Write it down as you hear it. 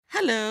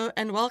Hello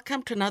and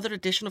welcome to another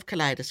edition of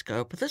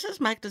Kaleidoscope. This is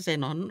Magda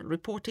Zenon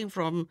reporting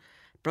from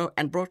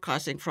and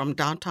broadcasting from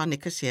downtown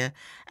Nicosia.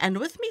 And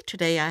with me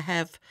today I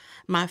have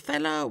my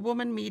fellow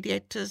woman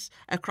mediators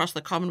across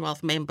the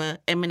Commonwealth member,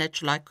 Emine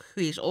Chulak,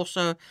 who is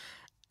also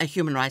a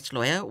human rights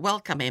lawyer.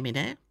 Welcome,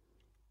 Emine.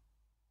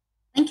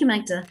 Thank you,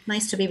 Magda.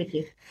 Nice to be with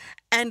you.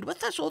 And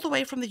with us all the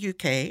way from the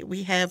UK,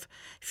 we have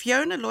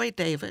Fiona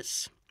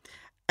Lloyd-Davies,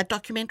 a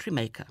documentary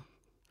maker.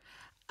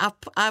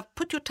 I've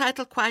put your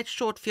title quite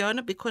short,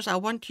 Fiona, because I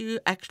want you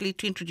actually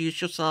to introduce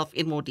yourself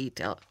in more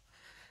detail.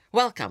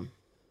 Welcome.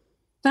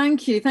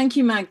 Thank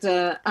you,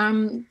 Magda,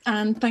 and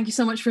thank you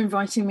so much for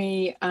inviting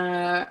me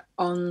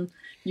on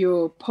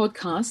your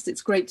podcast.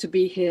 It's great to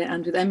be here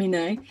and with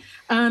Emine.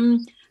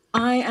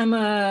 I am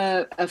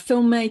a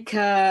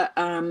filmmaker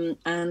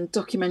and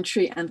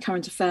documentary and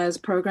current affairs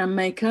program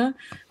maker,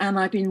 and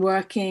I've been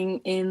working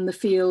in the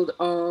field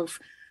of,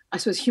 I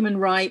suppose, human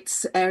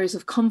rights, areas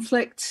of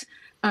conflict,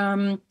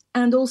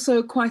 and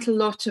also quite a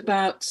lot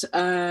about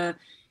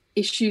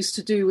issues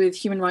to do with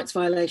human rights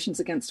violations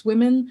against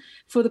women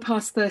for the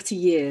past 30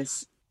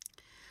 years.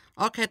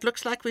 Okay, it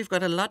looks like we've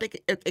got a lot of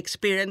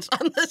experience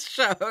on this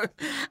show.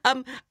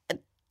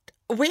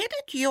 Where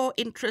did your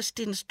interest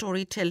in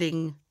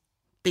storytelling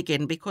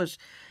begin? Because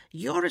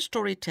you're a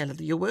storyteller.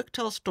 Your work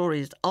tells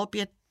stories,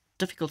 albeit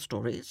difficult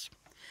stories,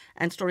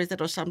 and stories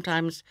that are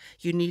sometimes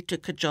you need to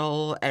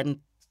cajole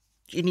and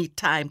you need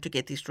time to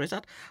get these stories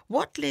out.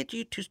 What led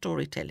you to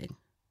storytelling?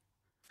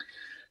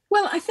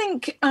 Well, I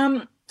think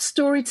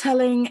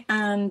storytelling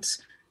and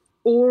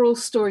oral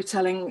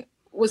storytelling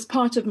was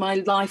part of my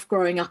life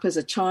growing up as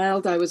a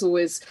child. I was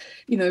always,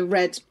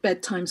 read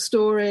bedtime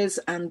stories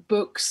and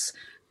books,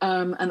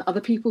 and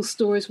other people's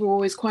stories were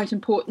always quite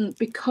important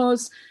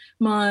because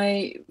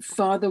my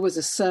father was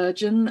a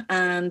surgeon,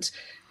 and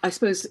I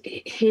suppose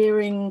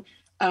hearing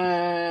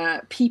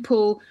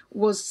people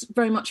was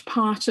very much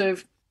part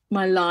of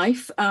my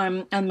life,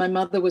 and my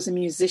mother was a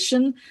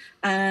musician,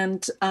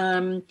 and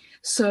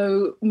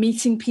so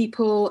meeting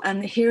people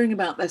and hearing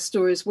about their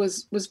stories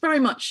was very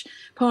much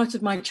part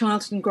of my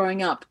childhood and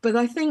growing up. But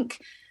I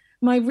think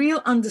my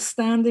real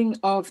understanding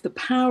of the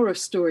power of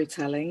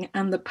storytelling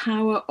and the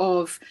power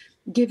of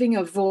giving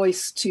a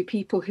voice to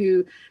people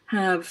who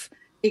have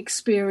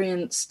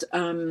experienced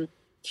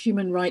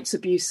human rights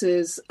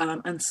abuses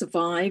and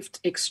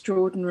survived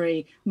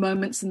extraordinary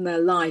moments in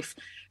their life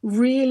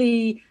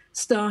really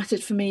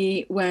started for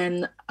me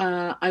when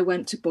I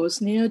went to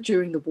Bosnia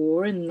during the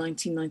war in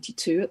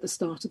 1992 at the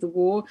start of the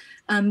war.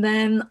 And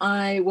then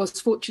I was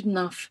fortunate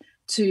enough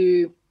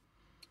to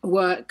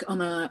work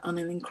on an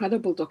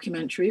incredible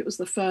documentary. It was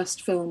the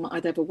first film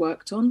I'd ever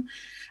worked on.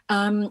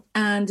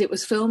 And it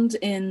was filmed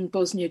in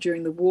Bosnia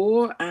during the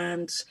war.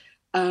 And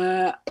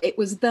it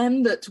was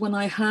then that when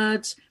I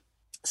heard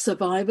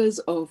survivors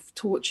of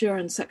torture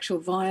and sexual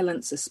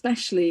violence,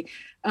 especially,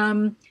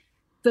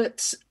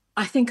 that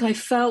I think I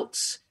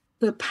felt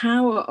the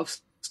power of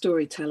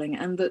storytelling,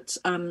 and that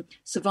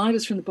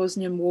survivors from the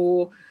Bosnian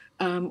War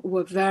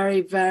were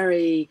very,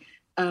 very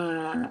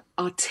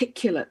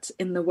articulate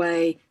in the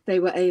way they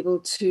were able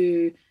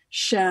to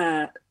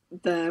share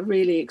their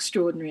really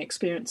extraordinary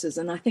experiences.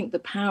 And I think the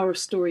power of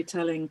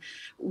storytelling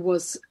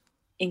was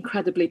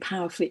incredibly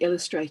powerfully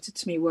illustrated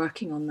to me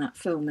working on that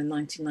film in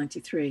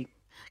 1993.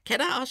 Can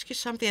I ask you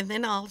something, and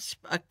then I'll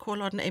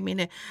call on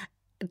Emine?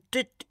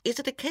 Is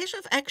it a case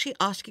of actually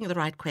asking the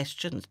right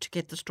questions to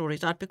get the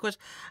stories out? Because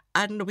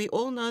we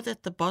all know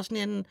that the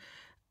Bosnian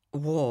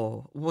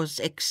War was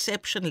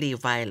exceptionally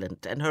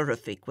violent and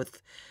horrific,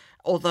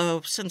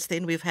 although since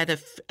then we've had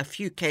a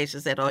few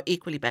cases that are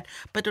equally bad,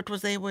 but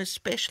they were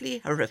especially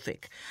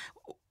horrific.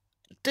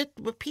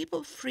 Were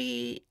people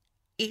free?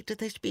 Did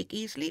they speak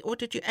easily, or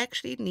did you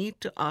actually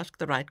need to ask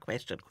the right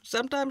question?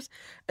 Sometimes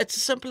it's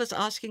as simple as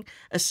asking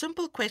a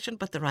simple question,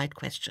 but the right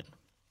question.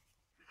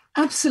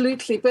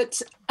 Absolutely.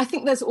 But I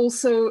think there's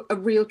also a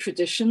real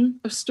tradition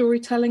of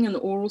storytelling and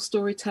oral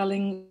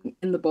storytelling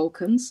in the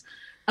Balkans.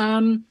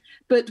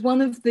 But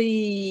one of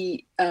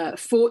the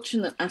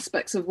fortunate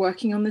aspects of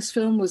working on this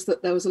film was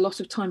that there was a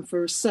lot of time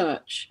for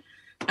research.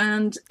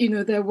 And,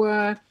 there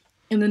were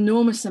an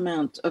enormous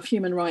amount of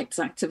human rights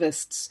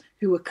activists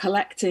who were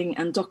collecting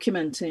and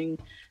documenting,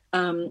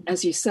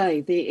 as you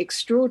say, the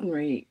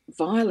extraordinary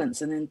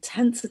violence and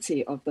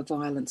intensity of the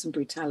violence and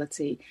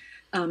brutality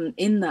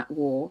in that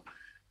war.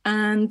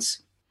 And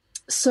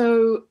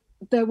so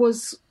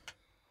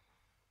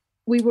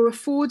we were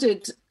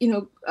afforded,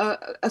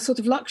 a sort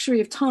of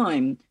luxury of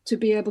time to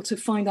be able to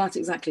find out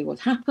exactly what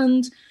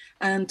happened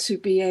and to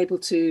be able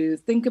to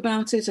think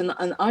about it. And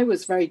I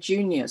was very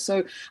junior,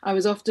 so I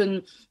was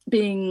often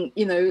being,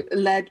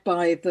 led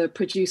by the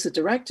producer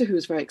director, who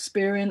was very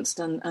experienced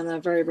and a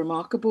very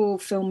remarkable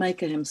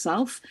filmmaker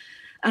himself.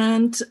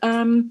 And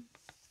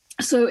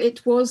so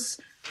it was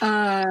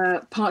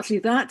partly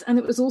that, and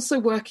it was also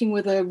working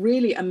with a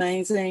really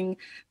amazing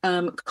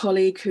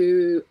colleague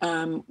who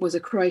was a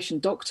Croatian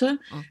doctor,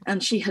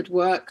 and she had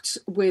worked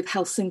with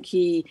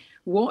Helsinki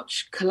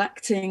Watch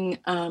collecting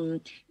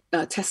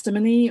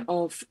testimony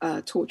of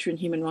torture and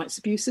human rights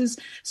abuses.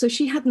 So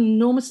she had an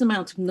enormous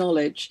amount of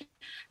knowledge,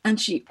 and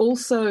she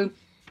also,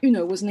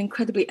 was an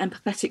incredibly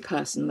empathetic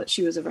person. That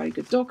she was a very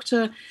good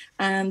doctor,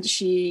 and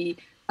she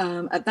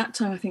at that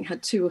time I think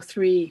had 2 or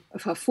 3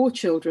 of her 4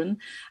 children,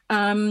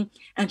 and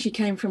she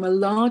came from a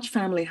large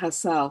family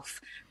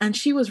herself, and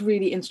she was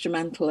really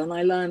instrumental, and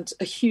I learned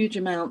a huge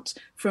amount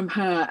from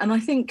her. And I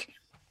think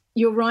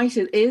you're right,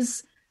 it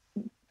is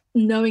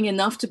knowing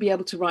enough to be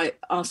able to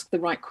ask the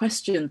right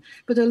question.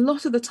 But a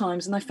lot of the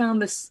times, and I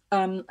found this,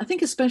 I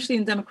think especially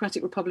in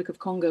Democratic Republic of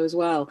Congo as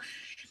well,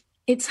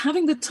 it's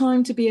having the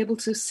time to be able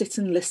to sit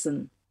and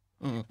listen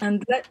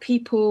and let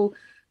people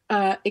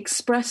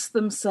express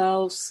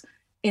themselves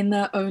in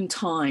their own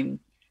time.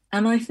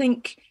 And I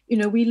think,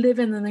 we live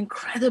in an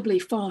incredibly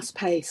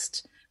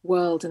fast-paced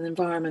world and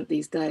environment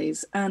these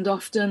days, and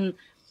often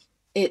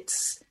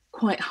it's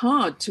quite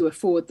hard to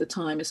afford the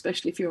time,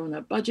 especially if you're on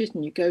a budget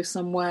and you go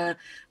somewhere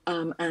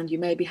and you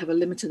maybe have a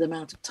limited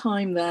amount of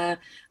time there,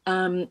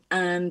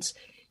 and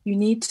you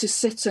need to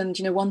sit. And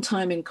one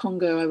time in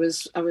Congo, I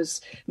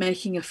was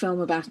making a film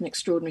about an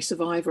extraordinary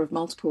survivor of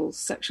multiple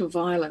sexual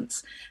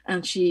violence,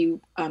 and she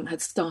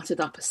had started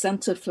up a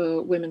centre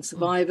for women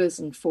survivors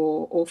and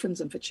for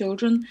orphans and for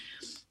children.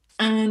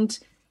 And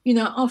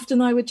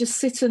often I would just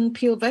sit and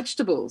peel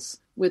vegetables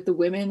with the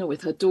women or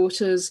with her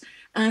daughters,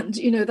 and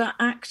that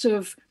act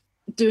of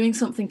doing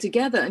something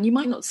together, and you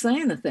might not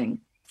say anything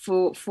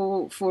for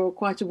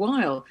quite a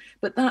while,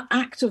 but that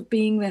act of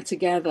being there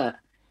together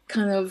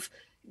kind of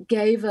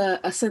gave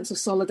a sense of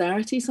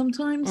solidarity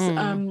sometimes,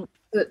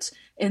 that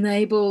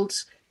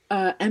enabled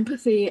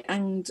empathy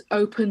and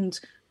opened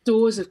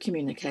doors of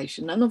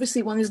communication. And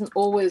obviously one isn't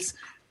always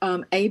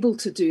able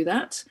to do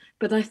that,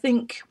 but I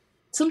think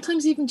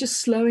sometimes even just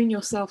slowing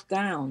yourself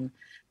down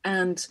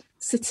and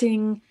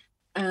sitting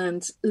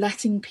and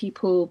letting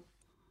people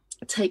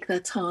take their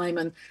time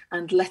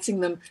and letting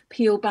them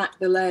peel back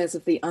the layers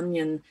of the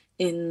onion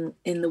in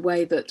the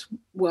way that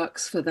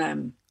works for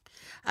them.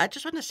 I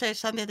just want to say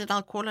something that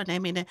I'll call on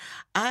Emine.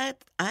 I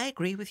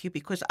agree with you,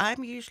 because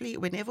I'm usually,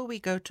 whenever we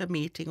go to a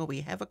meeting or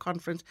we have a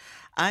conference,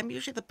 I'm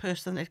usually the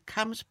person that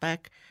comes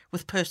back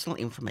with personal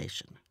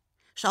information.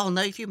 So I'll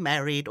know if you're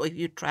married or if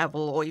you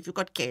travel or if you've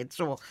got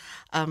kids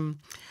and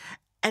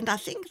I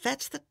think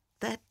that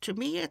to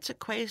me it's a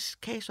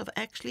case of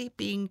actually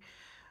being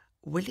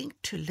willing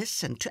to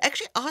listen, to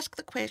actually ask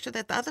the question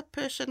that the other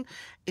person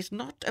is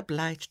not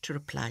obliged to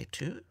reply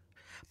to,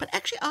 but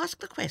actually ask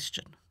the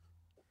question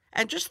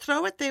and just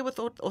throw it there with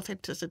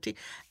authenticity.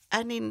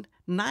 And in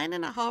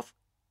 9.5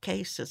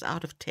 cases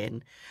out of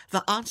 10,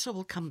 the answer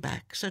will come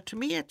back. So to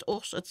me, it's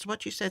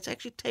what you said. It's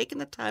actually taking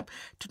the time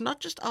to not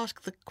just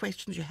ask the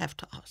questions you have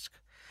to ask.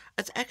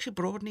 It's actually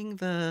broadening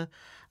the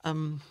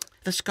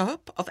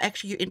scope of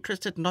actually you're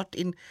interested not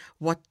in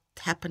what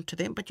happened to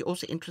them, but you're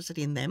also interested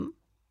in them.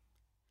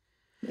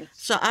 Yes.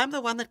 So I'm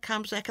the one that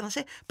comes back and I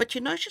say, but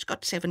she's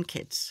got 7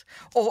 kids,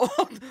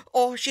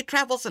 or she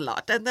travels a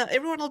lot, and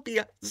everyone will be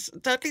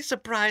totally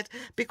surprised,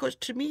 because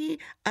to me,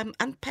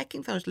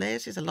 unpacking those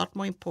layers is a lot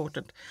more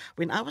important.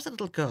 When I was a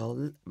little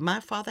girl, my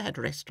father had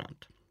a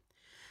restaurant.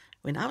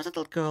 When I was a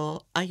little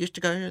girl, I used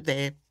to go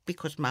there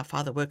because my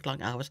father worked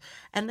long hours,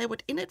 and they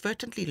would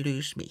inadvertently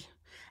lose me.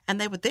 And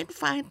they would then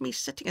find me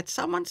sitting at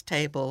someone's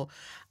table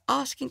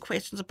asking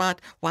questions about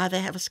why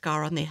they have a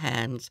scar on their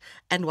hands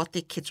and what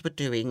their kids were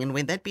doing. And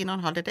when they'd been on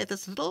holiday,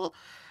 this little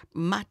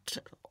mutt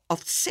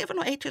of 7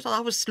 or 8 years old, I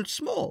was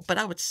small, but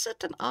I would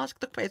sit and ask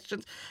the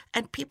questions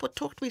and people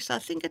talk to me. So I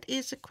think it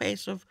is a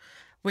case of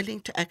willing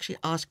to actually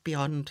ask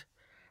beyond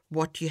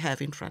what you have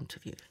in front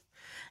of you.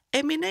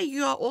 Emine,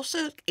 you are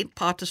also in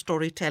part a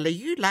storyteller.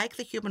 You like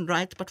the human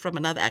rights, but from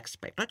another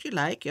aspect. Not you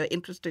like, you're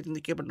interested in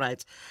the human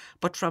rights,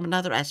 but from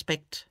another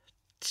aspect.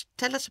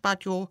 Tell us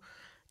about your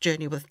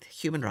journey with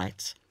human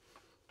rights.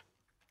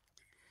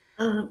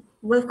 Well,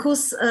 of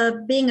course,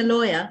 being a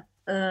lawyer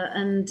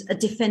and a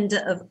defender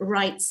of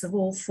rights of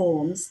all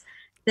forms,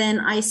 then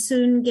I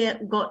soon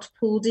got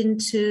pulled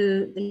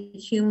into the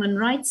human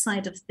rights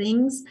side of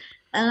things.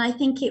 And I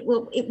think it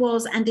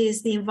was and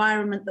is the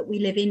environment that we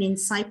live in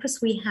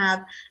Cyprus. We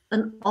have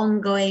an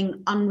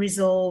ongoing,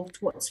 unresolved,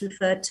 what's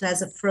referred to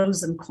as a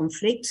frozen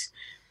conflict,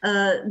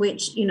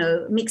 which,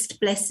 mixed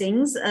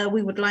blessings.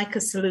 We would like a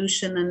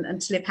solution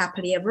and to live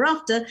happily ever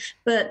after.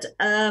 But,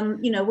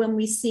 when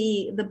we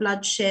see the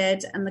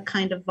bloodshed and the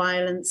kind of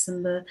violence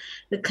and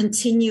the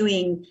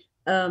continuing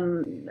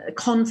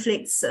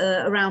conflicts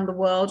around the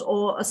world,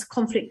 or a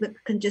conflict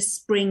that can just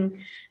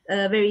spring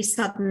very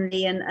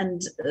suddenly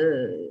and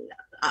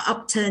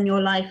upturn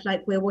your life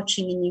like we're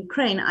watching in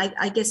Ukraine,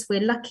 I guess we're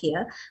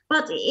luckier.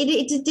 But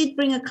it did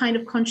bring a kind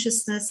of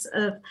consciousness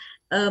of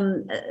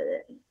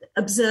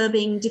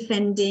observing,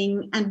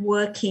 defending, and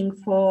working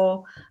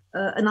for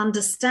an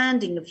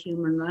understanding of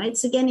human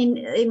rights. Again,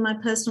 in my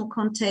personal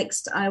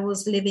context, I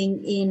was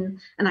living in,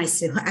 and I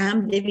still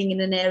am living in,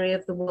 an area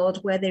of the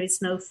world where there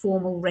is no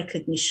formal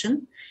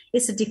recognition.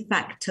 It's a de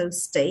facto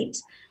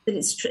state that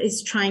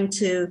is trying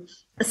to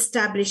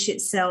establish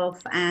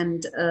itself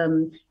and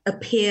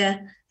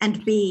appear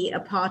and be a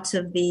part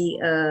of the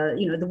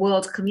the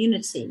world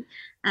community.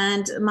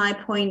 And my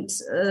point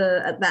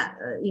at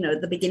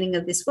the beginning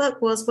of this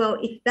work was, well,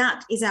 if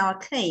that is our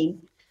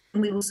claim,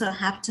 then we also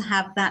have to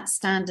have that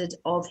standard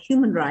of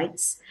human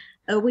rights,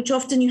 which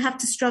often you have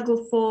to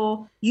struggle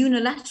for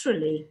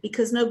unilaterally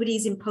because nobody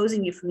is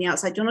imposing you from the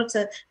outside. You're not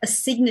a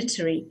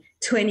signatory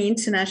to any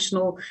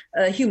international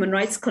human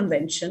rights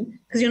convention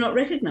because you're not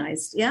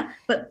recognized. Yeah,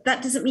 but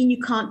that doesn't mean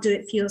you can't do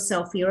it for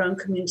yourself, for your own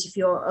community, for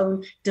your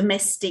own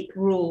domestic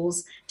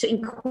rules, to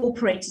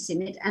incorporate it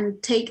in it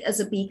and take as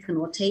a beacon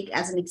or take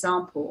as an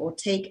example or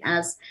take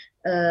as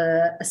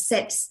a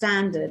set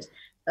standard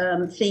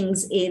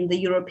things in the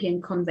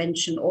European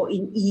Convention or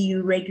in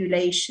EU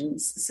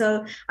regulations.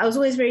 So I was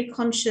always very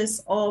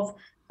conscious of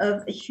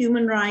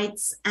human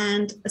rights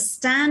and a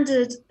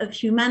standard of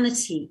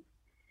humanity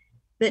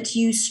that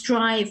you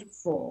strive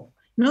for.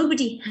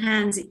 Nobody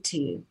hands it to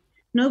you.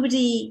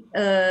 Nobody,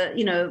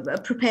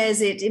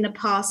 prepares it in a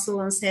parcel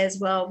and says,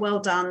 well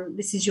done,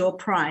 this is your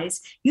prize.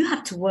 You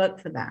have to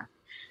work for that.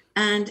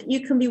 And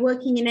you can be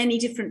working in any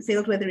different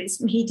field, whether it's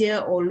media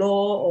or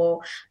law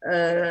or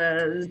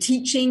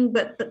teaching,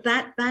 but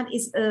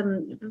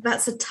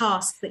that's a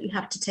task that you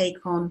have to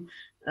take on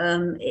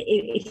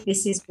if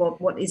this is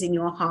what is in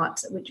your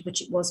heart,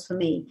 which it was for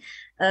me.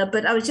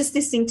 But I was just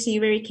listening to you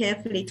very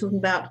carefully talking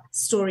about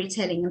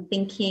storytelling and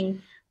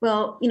thinking,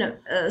 well,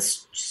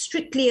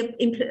 strictly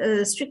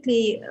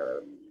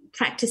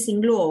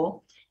practicing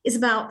law is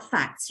about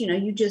facts.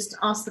 You just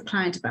ask the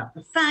client about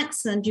the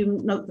facts and you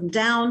note them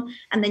down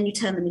and then you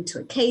turn them into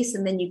a case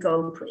and then you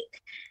go and put it.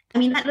 I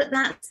mean,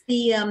 that's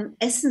the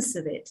essence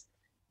of it.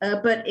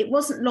 But it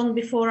wasn't long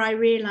before I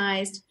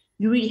realized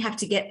you really have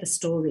to get the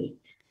story.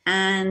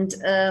 And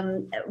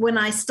when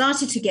I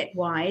started to get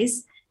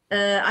wise,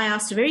 I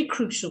asked a very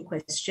crucial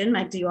question.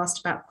 Magda, you asked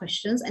about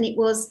questions. And it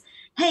was,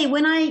 hey,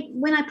 when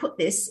I put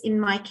this in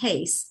my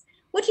case,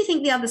 what do you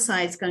think the other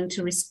side's going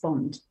to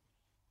respond?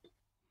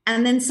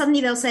 And then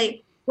suddenly they'll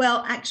say,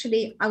 well,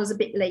 actually, I was a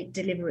bit late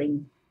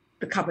delivering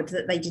the cupboard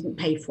that they didn't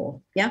pay for.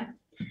 Yeah.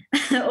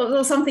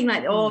 or something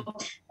like that. Or,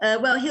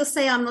 well, he'll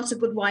say I'm not a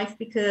good wife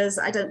because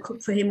I don't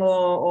cook for him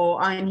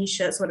or iron his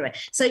shirts, or whatever.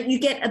 So you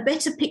get a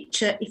better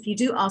picture if you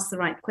do ask the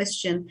right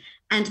question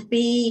and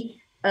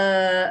be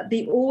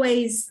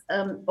always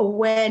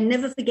aware,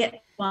 never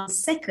forget 1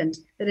 second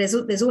that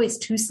there's always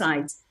two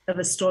sides of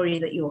a story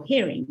that you're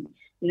hearing.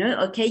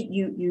 Okay,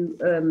 you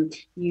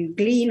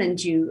glean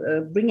and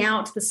you bring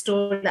out the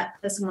story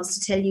that person wants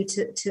to tell you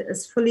to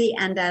as fully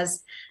and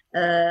as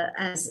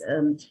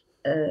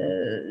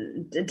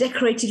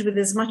decorated with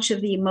as much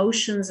of the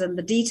emotions and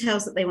the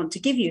details that they want to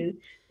give you.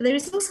 But there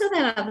is also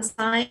that other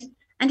side,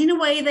 and in a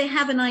way they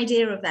have an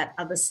idea of that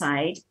other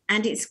side,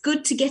 and it's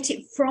good to get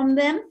it from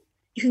them.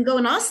 You can go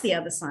and ask the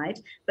other side,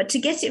 but to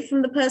get it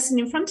from the person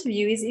in front of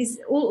you is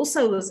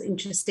also was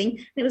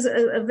interesting. It was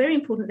a very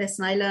important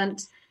lesson I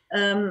learned.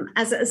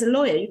 As a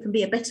lawyer, you can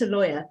be a better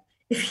lawyer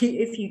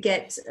if you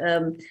get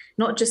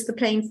not just the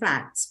plain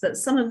facts, but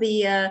some of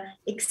the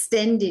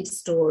extended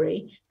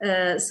story,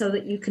 so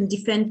that you can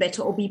defend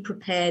better or be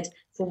prepared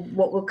for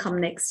what will come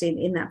next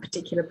in that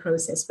particular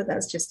process. But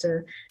that's just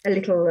a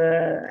little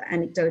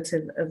anecdote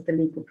of the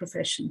legal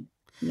profession.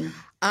 Yeah.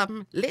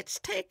 Let's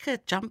take a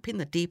jump in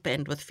the deep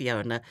end with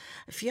Fiona.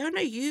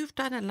 Fiona, you've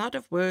done a lot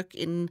of work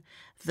in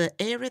the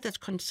area that's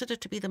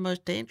considered to be the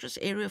most dangerous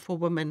area for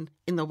women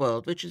in the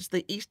world, which is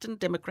the Eastern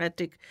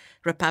Democratic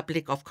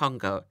Republic of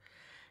Congo.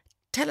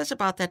 Tell us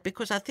about that,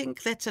 because I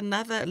think that's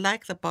another,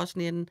 like the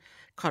Bosnian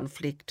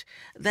conflict,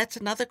 that's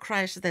another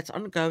crisis that's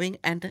ongoing,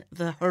 and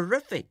the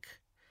horrific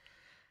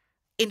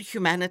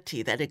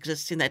inhumanity that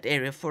exists in that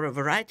area for a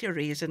variety of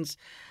reasons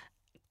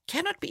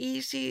cannot be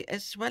easy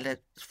as well as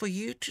for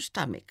you to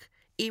stomach,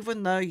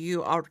 even though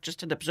you are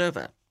just an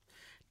observer.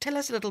 Tell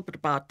us a little bit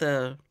about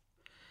the...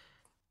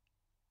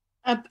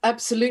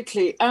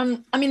 Absolutely.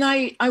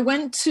 I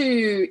went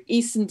to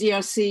Eastern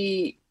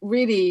DRC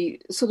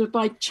really sort of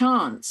by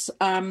chance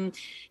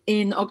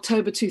in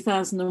October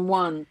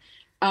 2001.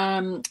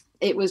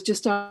 It was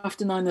just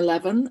after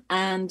 9/11,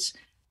 and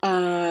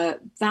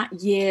that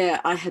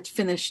year I had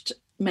finished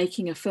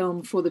making a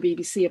film for the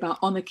BBC about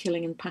honor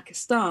killing in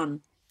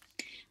Pakistan.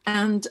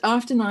 And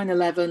after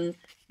 9/11,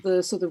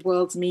 the sort of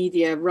world's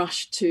media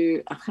rushed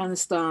to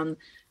Afghanistan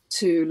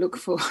to look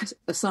for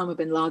Osama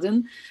bin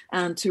Laden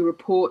and to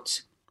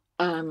report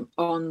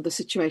on the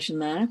situation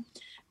there.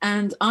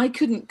 And I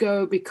couldn't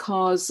go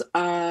because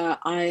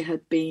I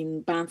had been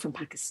banned from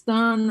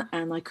Pakistan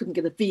and I couldn't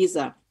get a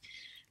visa.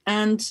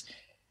 And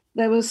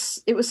it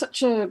was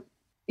such a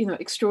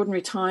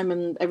extraordinary time,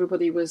 and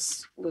everybody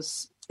was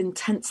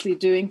intensely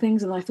doing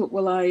things, and I thought,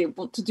 well, I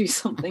want to do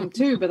something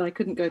too, but I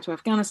couldn't go to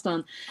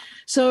Afghanistan.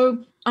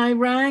 So I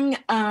rang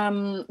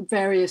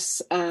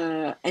various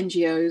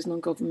NGOs,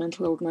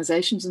 non-governmental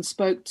organizations, and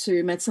spoke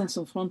to Médecins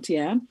Sans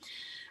Frontières,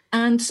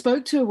 and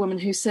spoke to a woman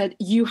who said,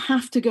 you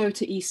have to go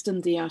to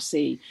Eastern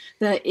DRC.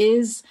 There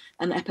is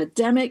an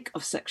epidemic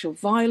of sexual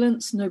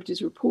violence.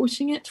 Nobody's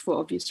reporting it for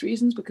obvious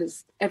reasons,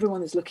 because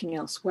everyone is looking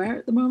elsewhere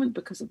at the moment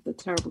because of the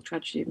terrible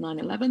tragedy of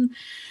 9/11.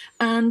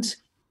 And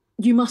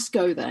you must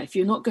go there. If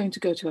you're not going to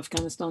go to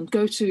Afghanistan,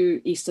 go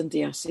to Eastern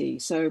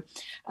DRC. So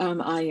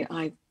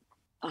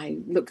I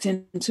looked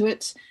into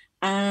it,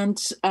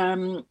 and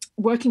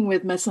working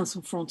with Médecins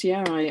Sans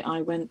Frontières,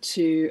 I went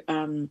to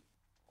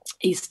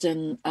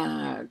Eastern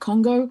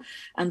Congo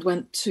and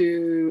went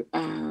to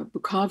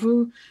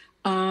Bukavu,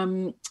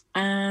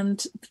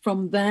 and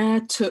from there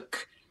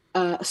took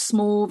a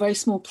very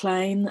small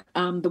plane.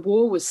 The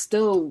war was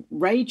still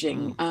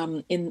raging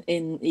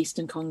in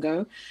Eastern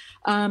Congo,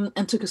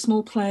 and took a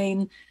small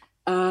plane,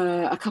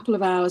 a couple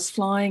of hours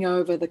flying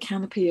over the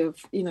canopy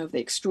of, the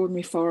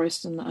extraordinary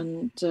forest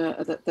and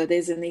that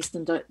is in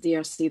Eastern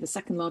DRC, the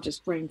second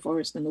largest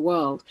rainforest in the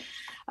world.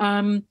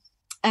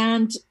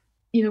 And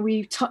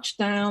we touched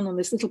down on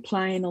this little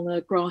plane on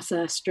a grass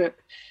airstrip,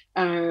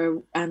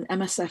 and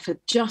MSF had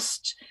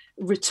just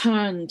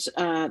returned.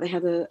 They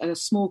had a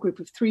small group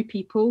of 3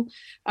 people,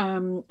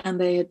 and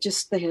they had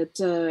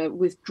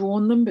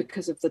withdrawn them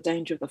because of the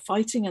danger of the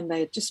fighting, and they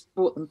had just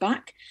brought them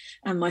back.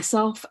 And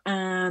myself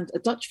and a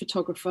Dutch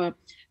photographer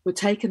were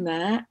taken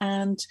there,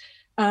 and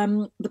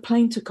the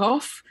plane took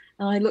off.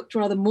 And I looked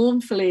rather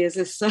mournfully as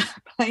this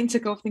plane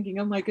took off, thinking,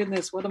 "Oh my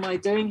goodness, what am I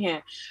doing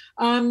here?"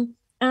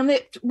 And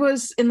it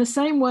was in the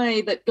same way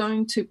that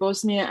going to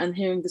Bosnia and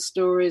hearing the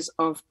stories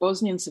of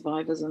Bosnian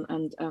survivors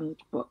and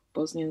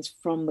Bosnians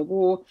from the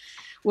war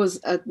was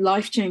a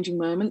life-changing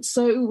moment.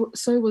 So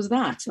was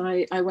that.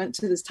 I went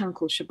to this town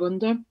called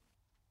Shabunda.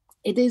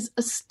 It is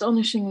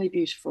astonishingly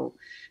beautiful.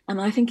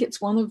 And I think it's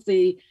one of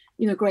the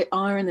great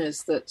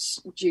ironies that,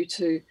 due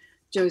to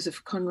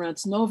Joseph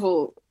Conrad's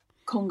novel,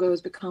 Congo has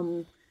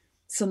become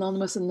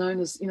synonymous and known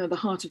as, the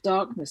heart of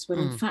darkness, when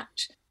in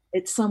fact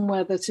it's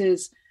somewhere that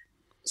is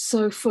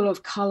so full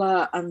of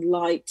color and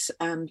light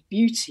and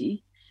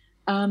beauty,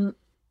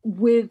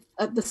 with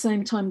at the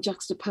same time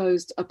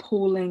juxtaposed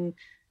appalling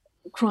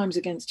crimes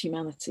against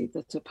humanity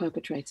that are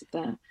perpetrated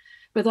there.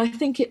 But I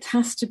think it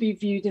has to be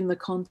viewed in the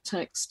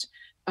context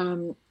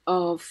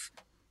of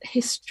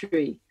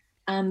history,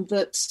 and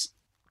that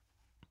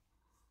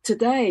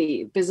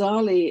today,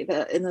 bizarrely,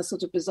 in a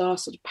sort of bizarre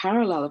sort of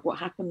parallel of what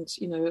happened,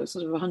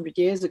 sort of 100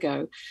 years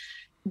ago,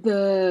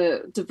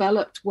 the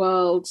developed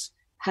world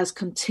has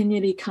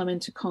continually come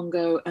into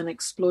Congo and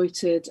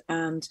exploited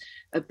and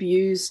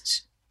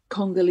abused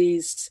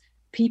Congolese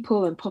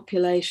people and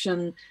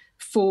population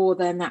for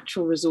their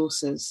natural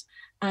resources.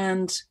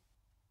 And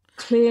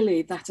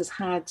clearly that has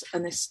had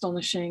an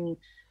astonishing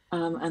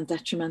and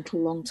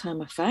detrimental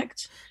long-term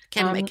effect.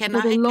 Can I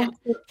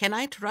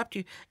interrupt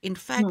you? In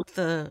fact,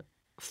 the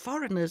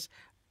foreigners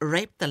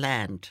raped the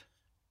land.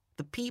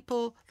 The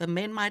people, the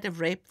men might have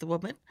raped the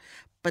women,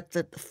 but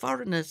the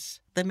foreigners,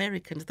 the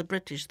Americans, the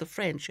British, the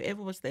French,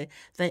 whoever was there,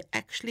 they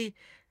actually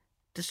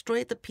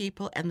destroyed the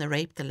people and they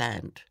raped the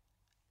land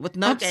with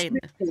no gain.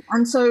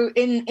 And so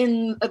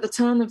in at the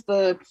turn of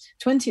the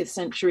 20th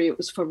century, it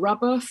was for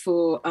rubber,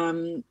 for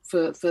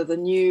the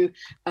new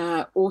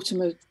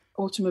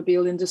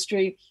automobile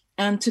industry.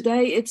 And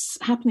today it's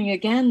happening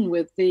again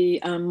with the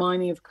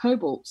mining of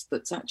cobalt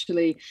that's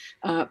actually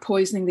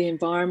poisoning the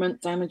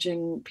environment,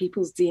 damaging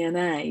people's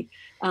DNA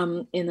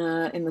in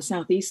the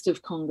southeast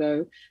of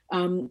Congo.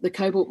 The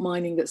cobalt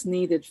mining that's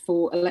needed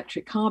for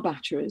electric car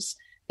batteries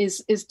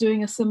is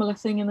doing a similar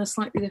thing in a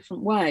slightly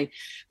different way.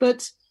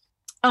 But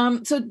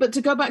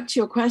to go back to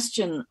your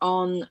question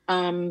on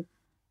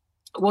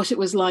what it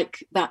was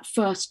like that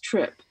first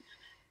trip,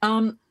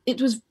 it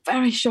was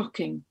very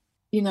shocking.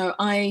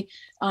 I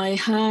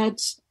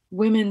heard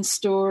women's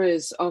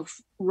stories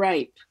of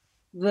rape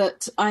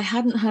that I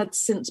hadn't heard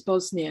since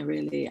Bosnia,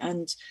 really.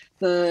 And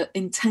the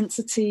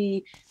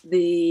intensity,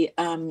 the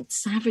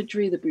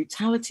savagery, the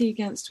brutality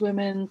against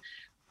women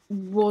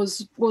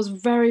was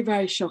very,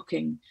 very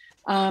shocking.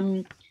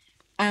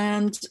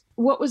 And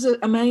what was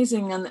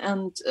amazing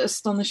and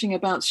astonishing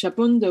about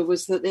Shabunda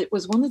was that it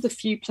was one of the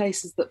few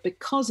places that,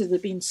 because it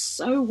had been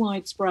so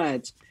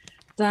widespread,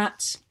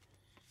 that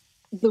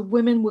the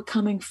women were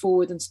coming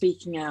forward and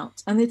speaking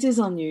out. And it is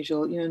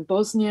unusual. In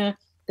Bosnia,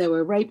 there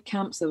were rape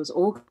camps, there was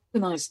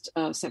organized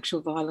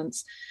sexual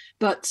violence.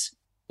 But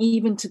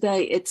even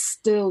today, it's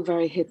still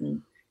very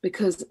hidden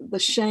because the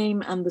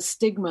shame and the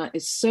stigma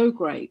is so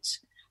great.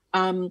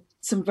 Some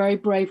very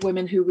brave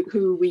women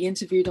who we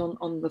interviewed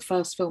on the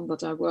first film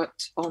that I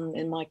worked on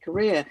in my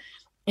career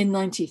in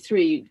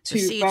 93. The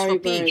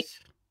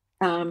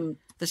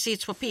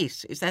Seeds for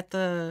Peace. Is that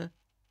the...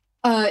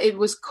 it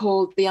was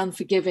called The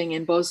Unforgiving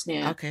in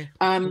Bosnia. Okay.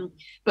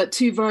 But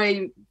 2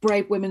 very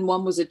brave women,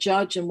 one was a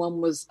judge and one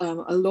was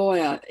a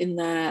lawyer in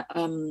their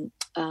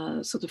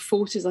sort of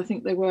 40s, I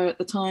think they were at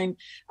the time,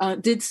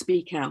 did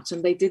speak out,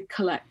 and they did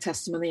collect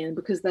testimony. And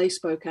because they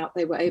spoke out,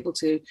 they were able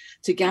to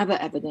gather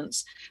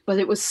evidence. But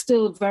it was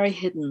still very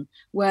hidden.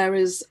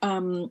 Whereas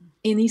in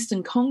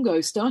Eastern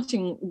Congo,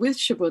 starting with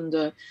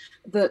Shabunda,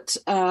 that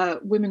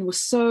women were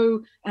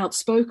so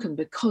outspoken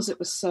because it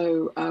was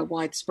so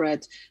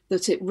widespread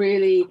that it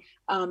really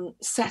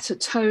set a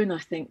tone, I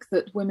think,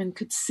 that women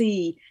could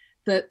see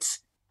that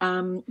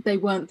they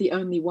weren't the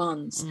only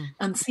ones.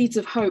 And Seeds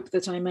of Hope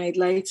that I made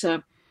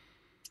later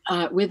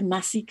with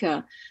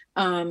Masika,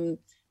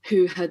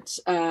 who had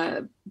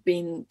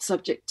been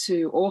subject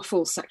to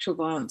awful sexual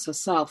violence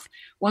herself,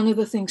 one of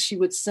the things she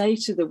would say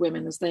to the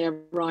women as they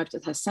arrived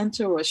at her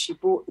center, or as she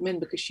brought them in,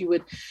 because she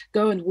would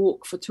go and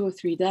walk for 2 or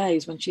 3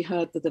 days when she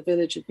heard that the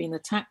village had been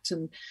attacked,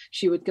 and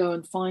she would go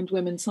and find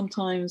women.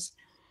 Sometimes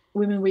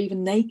women were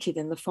even naked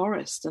in the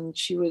forest, and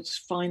she would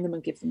find them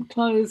and give them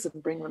clothes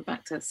and bring them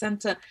back to her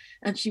center.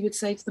 And she would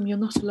say to them, "You're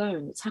not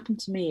alone. It's happened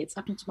to me. It's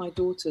happened to my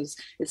daughters.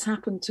 It's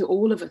happened to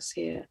all of us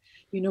here.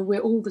 You know, we're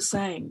all the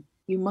same.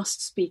 You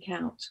must speak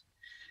out."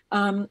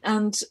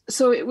 And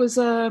so it was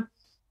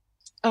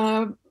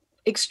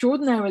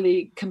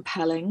extraordinarily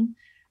compelling.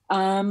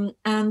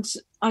 And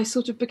I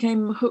sort of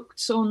became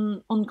hooked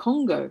on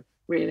Congo,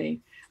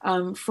 really,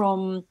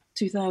 from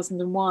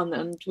 2001,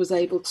 and was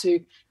able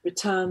to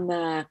return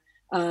there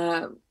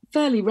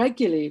fairly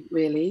regularly,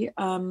 really,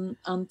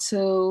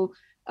 until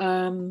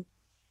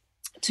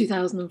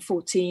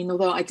 2014,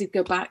 although I did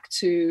go back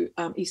to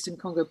Eastern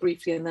Congo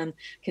briefly, and then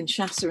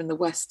Kinshasa in the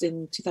West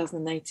in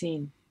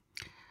 2018.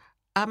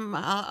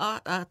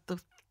 The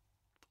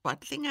one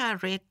thing I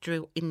read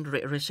in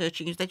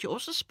researching is that you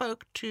also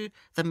spoke to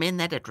the men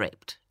that had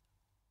raped.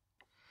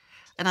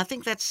 And I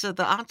think that's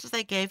the answers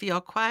they gave you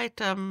are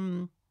quite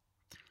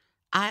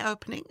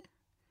eye-opening,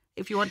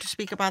 if you want to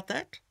speak about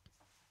that.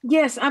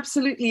 Yes,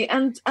 absolutely.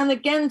 And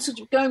again, sort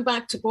of going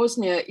back to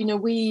Bosnia, you know,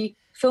 we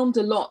filmed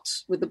a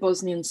lot with the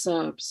Bosnian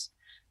Serbs.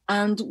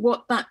 And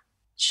what that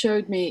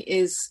showed me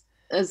is,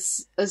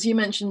 as you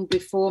mentioned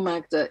before,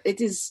 Magda, it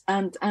is,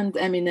 and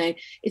Emine,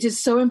 it is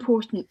so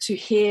important to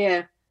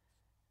hear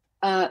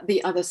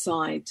the other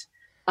side,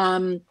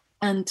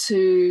 and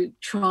to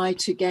try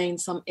to gain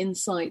some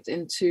insight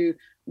into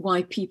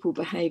why people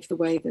behave the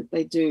way that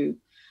they do.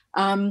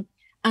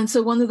 And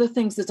so one of the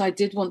things that I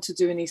did want to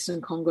do in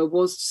Eastern Congo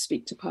was to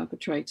speak to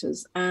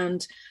perpetrators.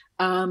 And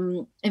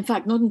in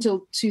fact, not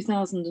until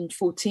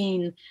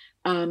 2014,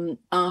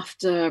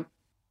 after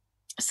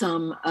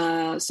some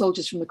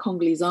soldiers from the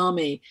Congolese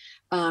army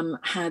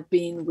had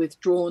been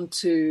withdrawn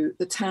to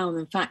the town,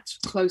 in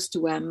fact, close to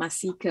where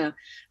Masika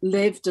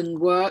lived and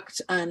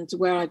worked, and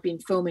where I'd been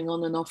filming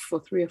on and off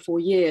for 3 or 4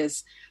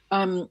 years,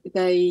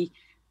 they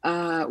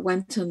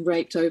went and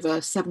raped over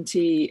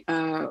 70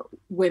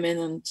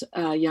 women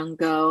and young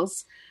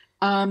girls.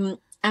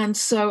 And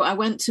so I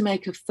went to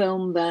make a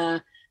film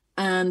there.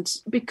 And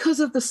because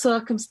of the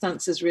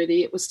circumstances,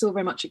 really, it was still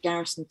very much a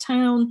garrison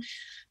town.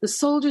 The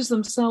soldiers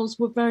themselves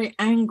were very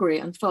angry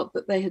and felt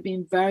that they had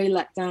been very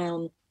let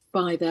down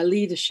by their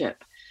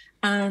leadership.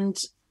 And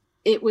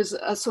it was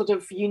a sort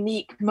of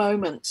unique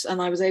moment.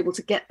 And I was able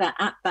to get that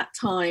at that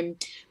time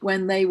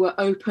when they were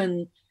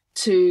open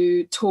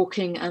to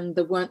talking, and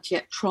there weren't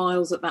yet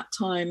trials at that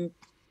time.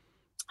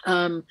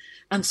 And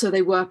so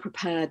they were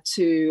prepared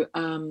to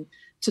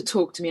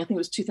talk to me. I think it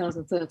was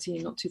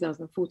 2013, not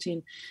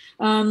 2014.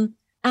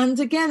 And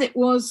again, it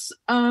was,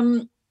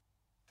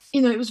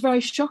 it was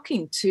very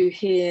shocking to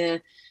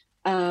hear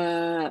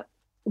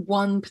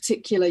one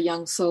particular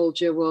young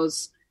soldier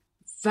was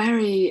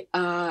very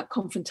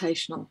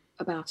confrontational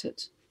about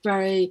it,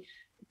 very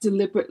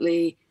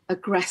deliberately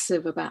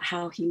aggressive about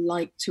how he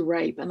liked to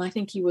rape. And I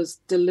think he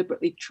was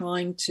deliberately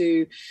trying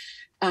to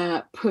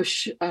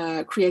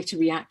create a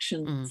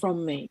reaction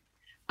from me.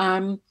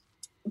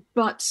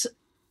 But,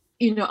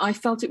 I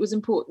felt it was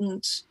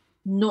important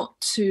not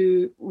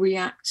to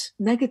react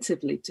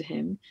negatively to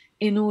him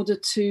in order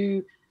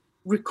to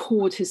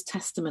record his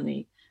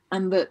testimony.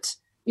 And that,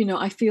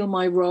 I feel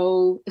my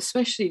role,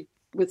 especially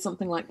with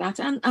something like that,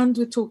 and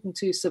with talking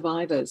to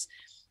survivors,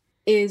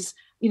 is,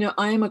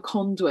 I am a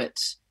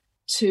conduit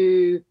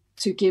to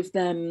give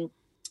them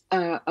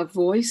a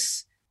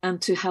voice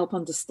and to help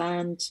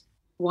understand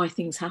why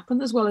things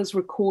happen, as well as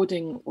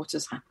recording what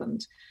has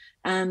happened.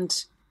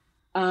 And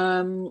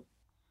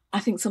I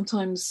think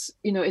sometimes,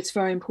 it's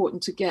very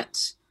important to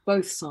get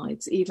both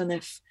sides, even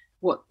if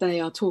what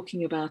they are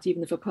talking about,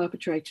 even if a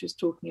perpetrator is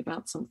talking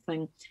about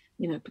something,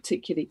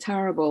 particularly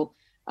terrible.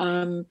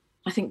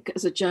 I think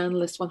as a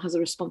journalist, one has a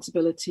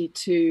responsibility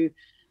to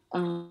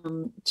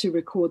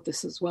record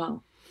this as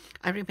well.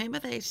 I remember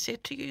they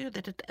said to you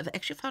that they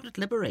actually found it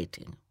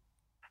liberating.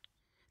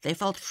 They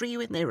felt free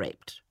when they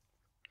raped.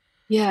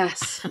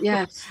 Yes. I mean,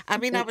 yes.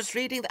 I was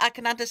reading, I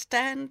can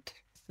understand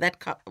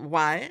that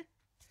why,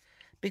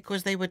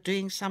 because they were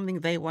doing something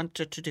they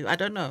wanted to do. I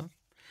don't know.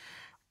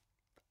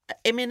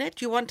 Emine,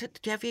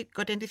 have you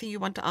got anything you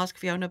want to ask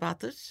Fiona about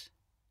this?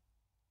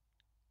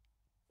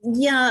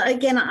 Yeah,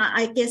 again,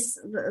 I guess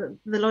the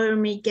lawyer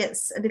in me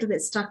gets a little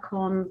bit stuck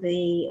on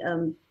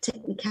the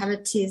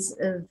technicalities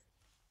of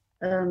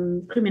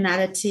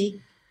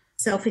criminality,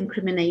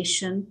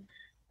 self-incrimination.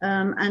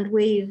 And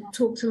we've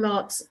talked a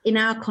lot in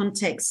our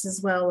context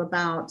as well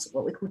about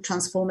what we call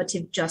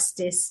transformative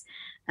justice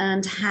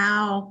and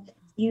how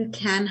you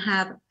can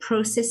have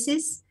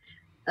processes,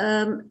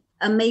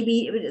 and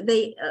maybe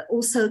they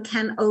also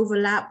can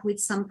overlap with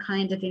some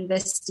kind of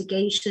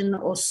investigation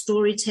or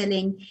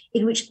storytelling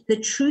in which the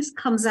truth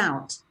comes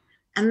out,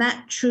 and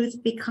that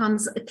truth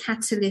becomes a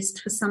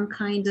catalyst for some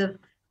kind of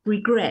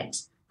regret,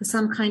 for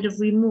some kind of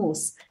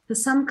remorse, for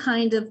some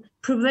kind of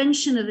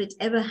prevention of it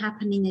ever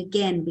happening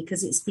again,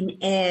 because it's been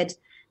aired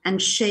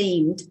and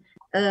shamed,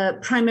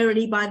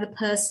 primarily by the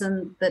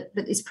person that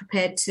is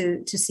prepared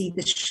to see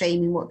the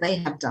shame in what they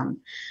have done.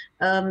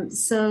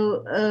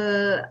 So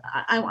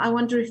I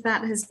wonder if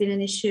that has been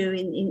an issue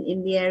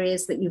in the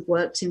areas that you've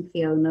worked in,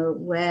 Fiona,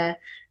 where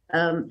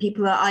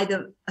people are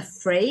either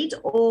afraid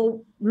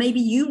or maybe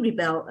you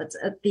rebel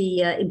at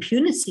the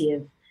impunity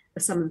of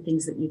some of the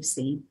things that you've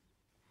seen.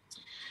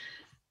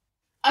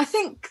 I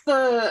think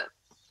the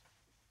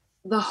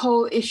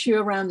whole issue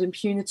around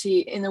impunity,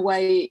 in a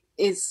way,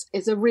 is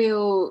a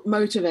real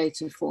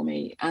motivator for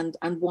me, and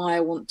why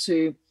I want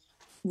to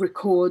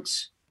record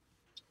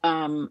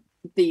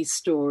these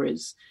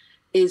stories,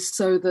 is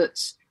so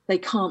that they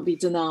can't be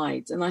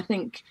denied. And I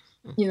think,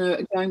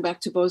 going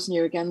back to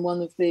Bosnia again,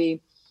 one of the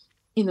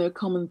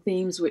common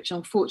themes which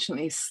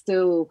unfortunately is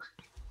still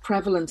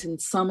prevalent in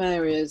some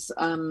areas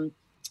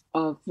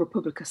of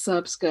Republika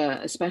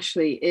Srpska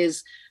especially,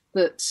 is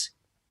that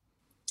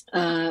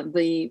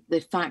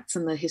the facts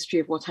and the history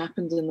of what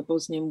happened in the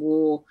Bosnian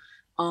War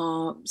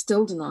are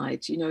still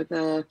denied. In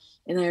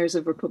areas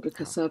of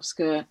Republika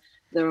Srpska,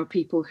 there are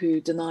people who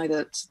deny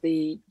that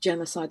the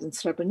genocide in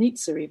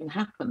Srebrenica even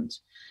happened.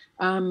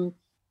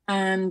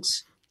 And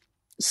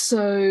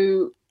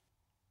so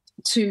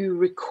to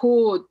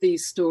record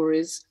these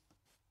stories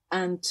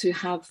and to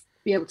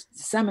be able to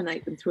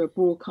disseminate them through a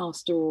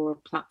broadcast or a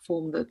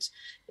platform that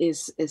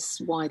is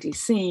widely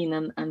seen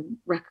and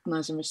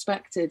recognized and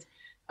respected,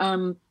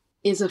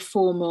 is a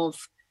form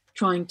of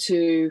trying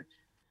to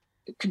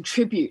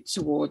contribute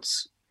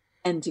towards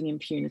ending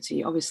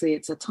impunity. Obviously,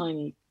 it's a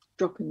tiny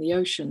drop in the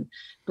ocean,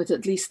 but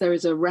at least there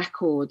is a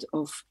record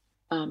of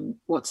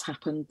what's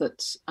happened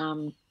that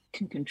can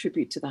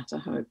contribute to that, I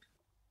hope.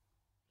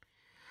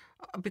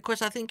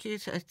 Because I think you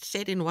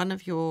said in one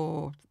of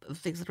your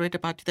things I read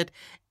about that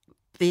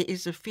there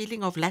is a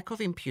feeling of lack of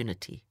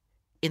impunity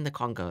in the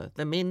Congo.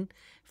 The men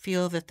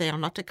feel that they are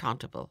not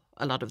accountable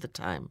a lot of the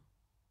time.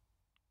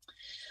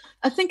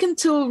 I think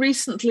until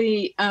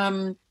recently,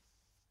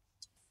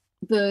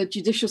 the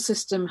judicial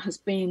system has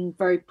been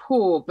very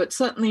poor, but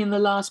certainly in the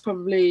last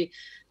probably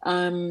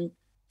 4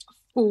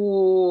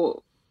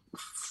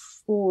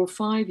 or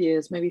 5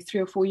 years, maybe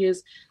 3 or 4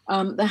 years,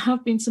 there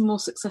have been some more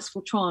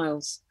successful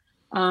trials.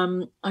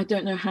 I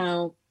don't know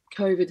how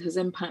COVID has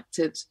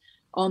impacted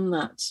on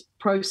that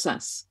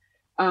process,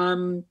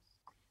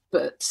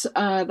 but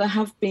there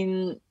have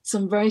been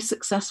some very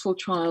successful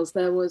trials.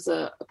 There was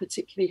a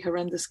particularly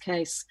horrendous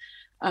case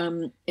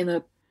in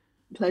a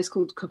place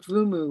called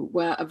Kavumu,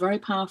 where a very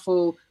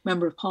powerful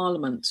member of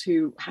parliament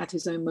who had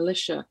his own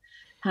militia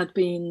had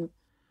been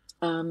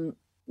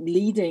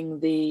leading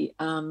the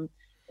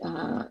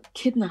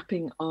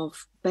kidnapping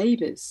of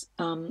babies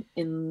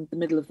in the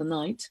middle of the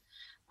night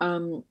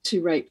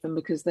to rape them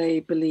because they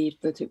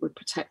believed that it would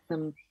protect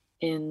them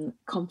in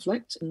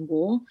conflict and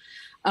war.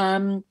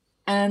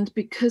 And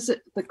because of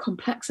the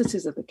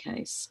complexities of the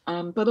case,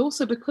 but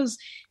also because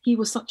he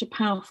was such a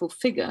powerful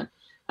figure,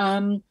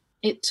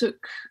 it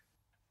took,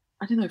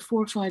 4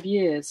 or 5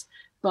 years,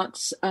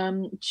 but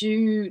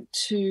due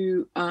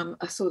to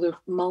a sort of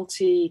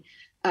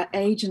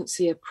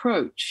multi-agency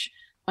approach,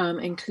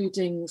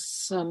 including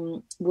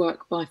some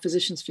work by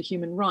Physicians for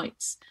Human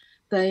Rights,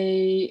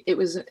 it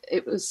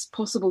was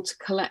possible to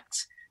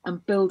collect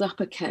and build up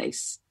a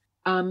case.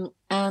 And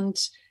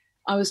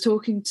I was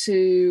talking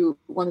to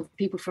one of the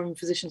people from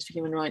Physicians for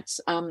Human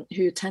Rights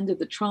who attended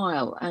the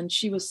trial, and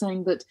she was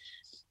saying that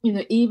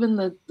even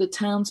the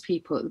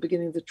townspeople at the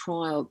beginning of the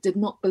trial did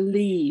not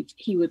believe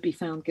he would be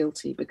found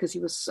guilty because he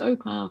was so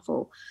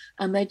powerful.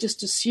 And they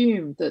just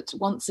assumed that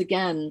once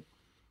again,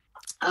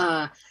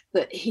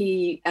 that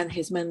he and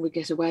his men would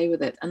get away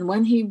with it. And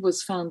when he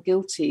was found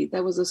guilty,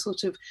 there was a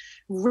sort of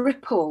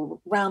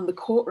ripple round the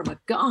courtroom, a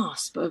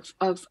gasp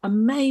of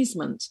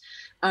amazement.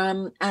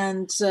 And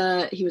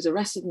he was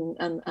arrested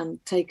and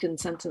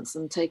sentenced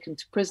and taken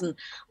to prison,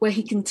 where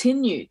he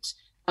continued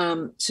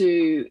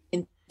to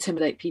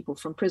intimidate people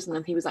from prison,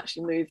 and he was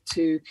actually moved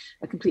to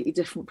a completely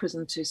different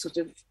prison to sort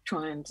of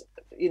try and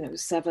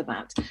sever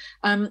that.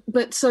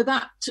 But so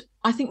that,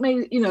 I think,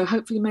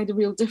 hopefully made a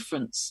real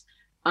difference.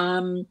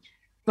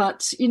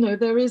 But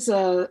there is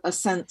a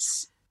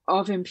sense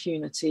of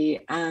impunity,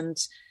 and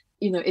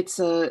it's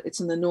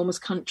an enormous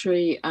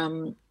country,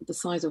 the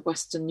size of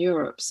Western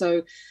Europe.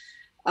 So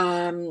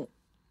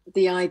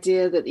the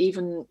idea that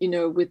even,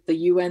 with the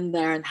UN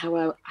there and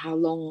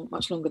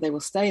much longer they will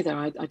stay there,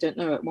 I don't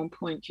know. At one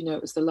point,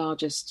 it was the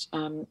largest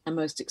and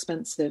most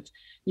expensive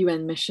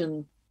UN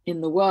mission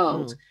in the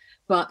world.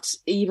 But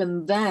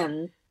even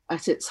then,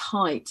 at its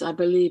height, I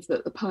believe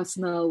that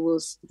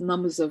the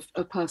numbers of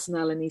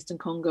personnel in Eastern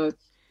Congo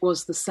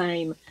was the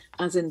same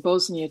as in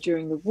Bosnia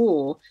during the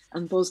war.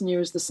 And Bosnia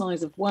is the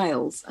size of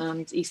Wales,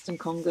 and Eastern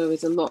Congo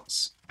is a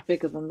lot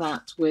bigger than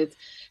that, with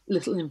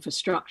little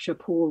infrastructure,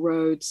 poor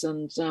roads,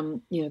 and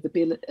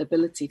the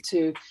ability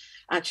to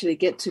actually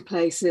get to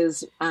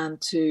places and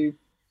to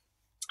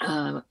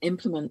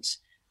implement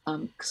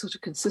sort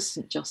of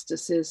consistent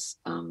justice is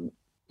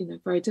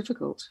very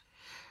difficult.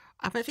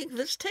 I think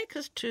this takes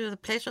us to the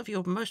place of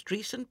your most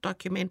recent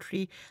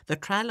documentary, The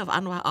Trial of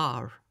Anwar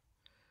R.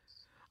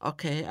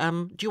 Okay.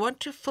 Do you want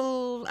to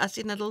fill us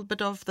in a little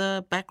bit of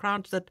the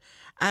background? That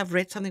I've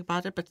read something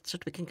about it, but so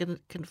that we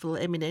can fill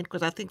Emine in,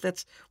 because I think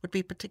that would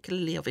be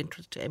particularly of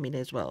interest to Emine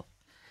as well.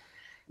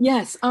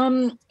 Yes.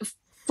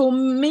 For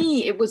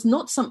me, it was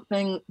not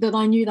something that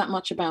I knew that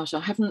much about. I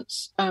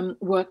haven't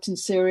worked in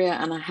Syria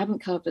and I haven't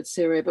covered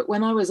Syria. But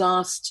when I was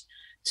asked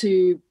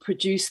to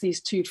produce these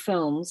two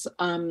films,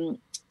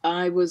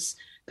 I was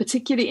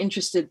particularly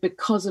interested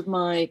because of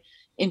my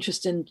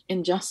interest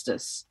in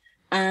justice.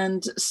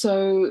 And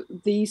so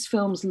these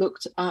films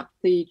looked at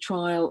the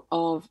trial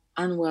of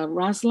Anwar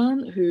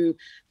Raslan, who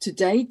to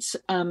date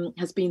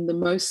has been the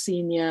most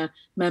senior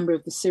member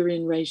of the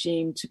Syrian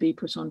regime to be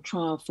put on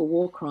trial for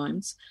war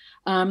crimes,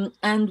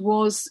 and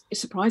was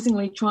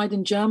surprisingly tried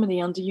in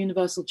Germany under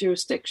universal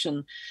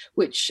jurisdiction,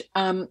 which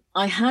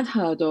I had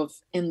heard of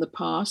in the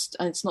past.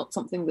 And it's not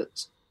something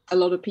that a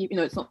lot of people,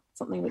 it's not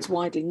something that's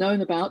widely known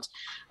about,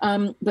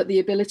 but the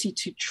ability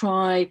to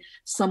try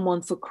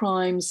someone for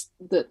crimes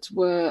that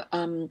were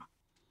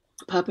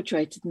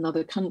perpetrated in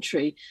another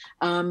country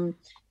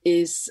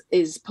is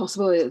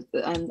possible,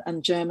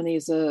 and Germany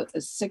is a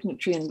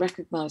signatory and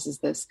recognises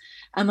this.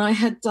 And I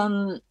had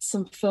done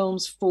some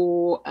films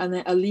for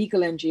a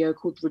legal NGO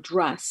called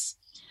Redress,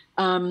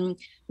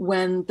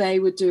 when they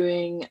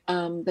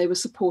were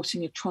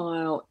supporting a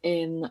trial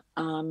in,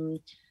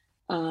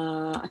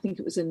 I think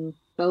it was in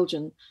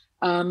Belgium,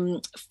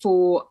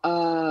 for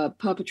a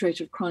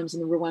perpetrator of crimes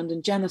in the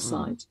Rwandan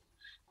genocide.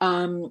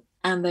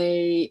 And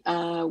they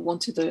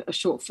wanted a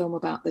short film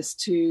about this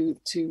to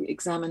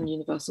examine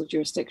universal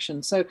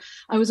jurisdiction. So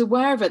I was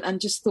aware of it and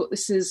just thought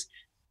this is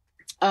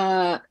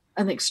an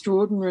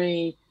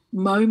extraordinary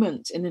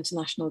moment in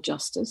international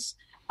justice.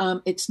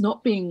 It's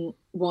not being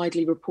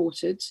widely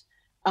reported.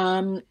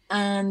 And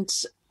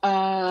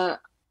I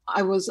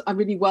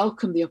really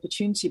welcomed the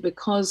opportunity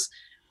because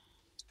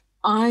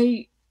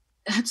I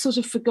had sort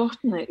of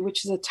forgotten it,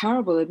 which is a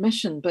terrible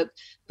admission, but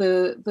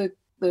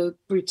the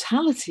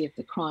brutality of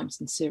the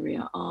crimes in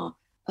Syria are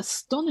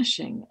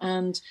astonishing,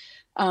 and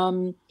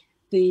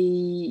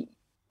the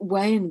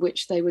way in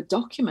which they were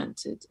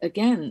documented,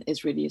 again,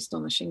 is really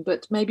astonishing,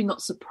 but maybe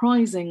not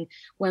surprising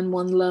when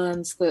one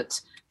learns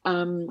that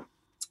a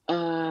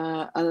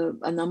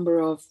number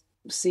of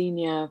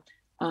senior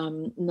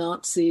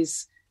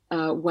Nazis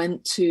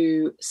went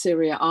to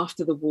Syria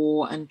after the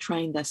war and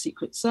trained their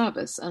secret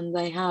service, and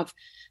they have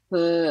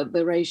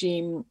the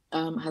regime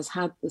has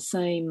had the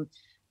same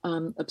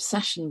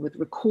obsession with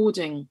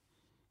recording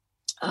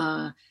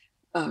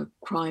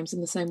crimes in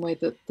the same way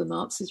that the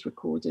Nazis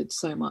recorded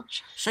so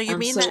much. So you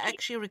mean they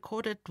actually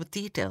recorded with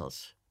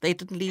details? They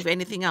didn't leave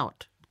anything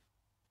out?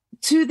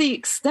 To the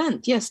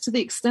extent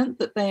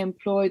that they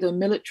employed a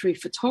military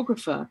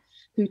photographer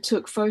who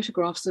took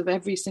photographs of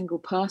every single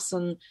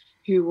person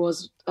who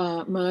was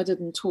murdered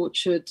and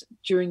tortured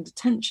during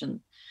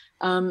detention.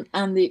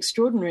 And the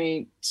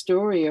extraordinary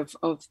story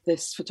of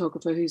this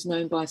photographer, who's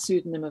known by a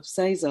pseudonym of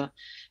Caesar,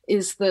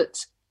 is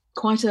that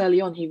quite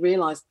early on he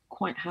realized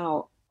quite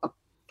how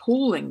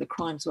appalling the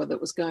crimes were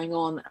that was going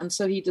on. And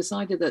so he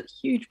decided at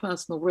huge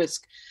personal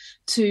risk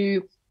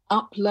to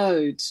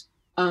upload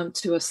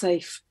to a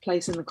safe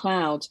place in the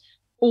cloud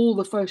all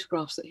the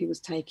photographs that he was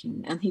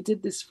taking. And he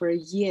did this for a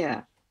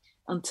year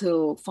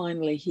until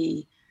finally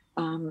he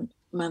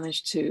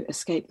managed to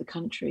escape the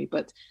country.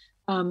 But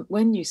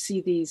when you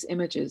see these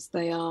images,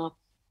 they are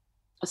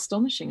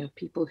astonishing, of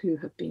people who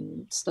have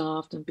been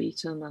starved and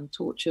beaten and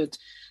tortured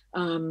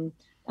and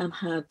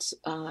had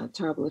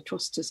terrible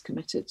atrocities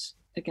committed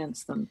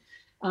against them.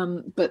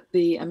 But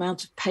the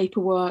amount of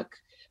paperwork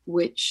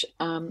which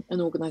an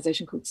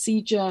organization called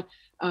CIJA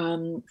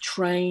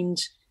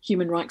trained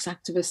human rights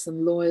activists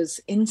and lawyers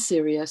in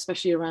Syria,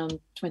 especially around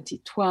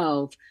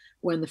 2012,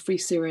 when the Free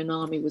Syrian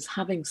Army was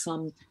having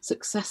some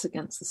success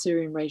against the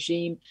Syrian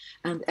regime,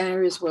 and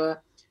areas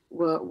were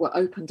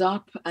opened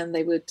up, and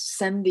they would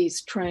send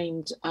these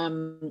trained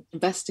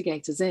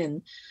investigators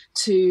in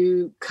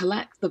to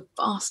collect the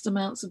vast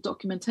amounts of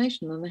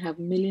documentation. And they have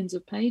millions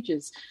of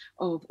pages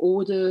of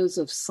orders,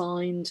 of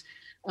signed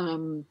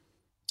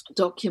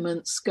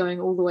documents going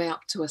all the way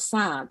up to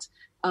Assad,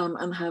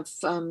 and have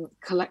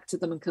collected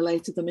them and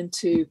collated them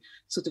into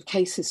sort of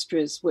case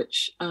histories,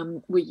 which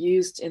were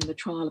used in the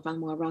trial of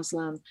Anwar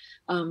Raslan,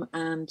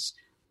 and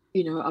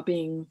are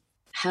being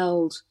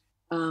held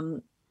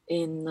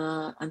in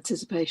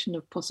anticipation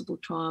of possible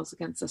trials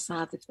against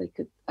Assad if they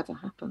could ever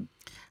happen.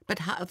 But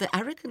how the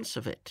arrogance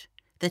of it,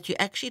 that you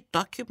actually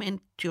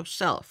document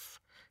yourself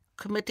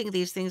committing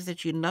these things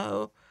that you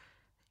know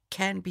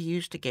can be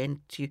used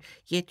against you,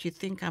 yet you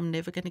think, I'm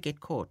never going to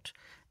get caught.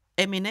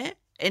 Emine,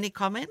 any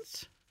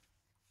comments?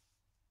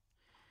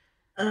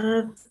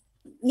 Yeah,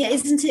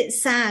 isn't it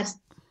sad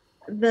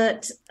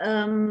that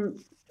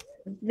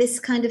this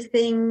kind of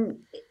thing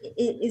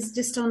is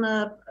just on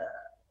a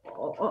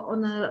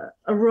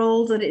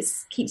role that it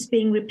keeps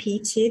being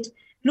repeated?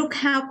 Look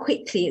how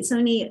quickly, it's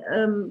only,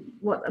 a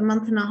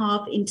month and a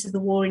half into the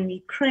war in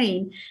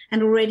Ukraine,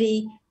 and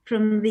already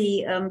from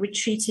the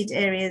retreated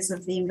areas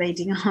of the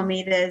invading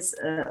army, there's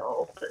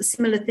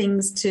similar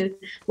things to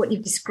what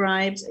you've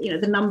described.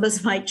 The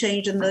numbers might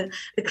change and the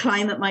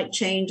climate might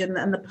change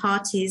and the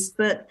parties,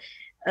 but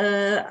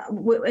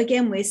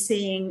again, we're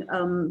seeing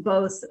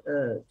both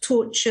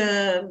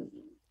torture,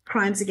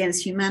 crimes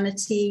against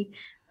humanity,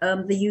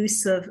 the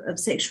use of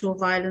sexual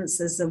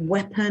violence as a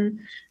weapon.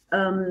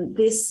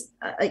 This,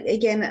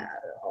 again,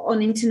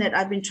 on internet,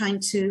 I've been trying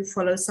to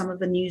follow some of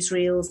the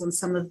newsreels on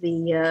some of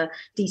the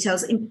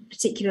details, in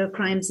particular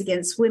crimes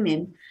against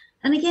women.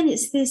 And again,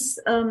 it's this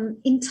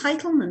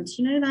entitlement,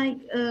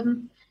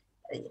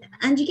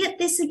 and you get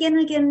this again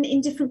and again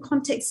in different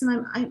contexts.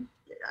 And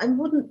I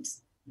wouldn't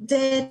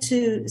dare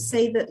to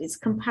say that it's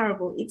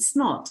comparable. It's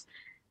not,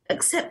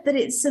 except that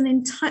it's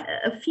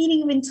a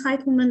feeling of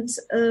entitlement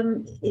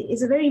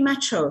is a very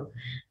macho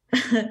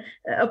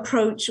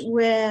approach,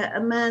 where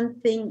a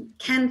man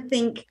can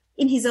think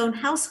in his own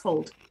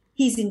household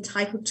he's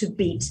entitled to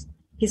beat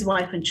his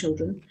wife and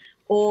children,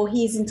 or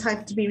he's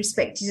entitled to be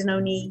respected and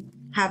only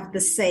have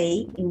the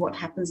say in what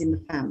happens in the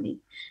family.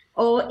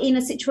 Or in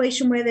a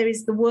situation where there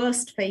is the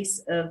worst face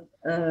of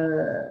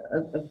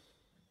a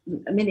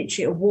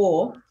military, a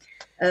war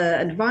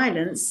and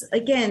violence,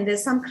 again,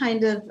 there's some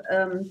kind of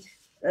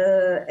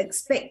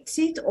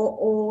expected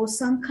or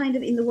some kind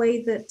of, in the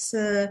way that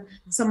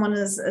someone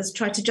has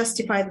tried to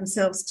justify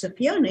themselves to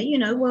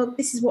Fiona, well,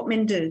 this is what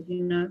men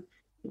do,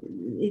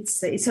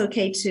 it's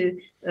okay to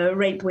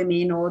rape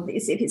women, or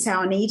if it's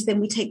our need,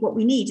 then we take what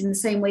we need, in the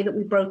same way that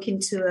we broke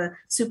into a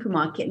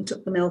supermarket and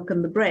took the milk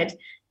and the bread.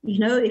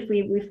 If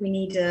we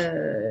need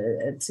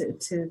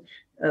to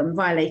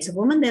violate a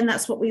woman, then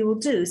that's what we will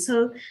do.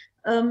 So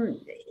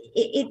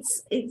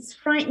it's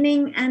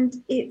frightening, and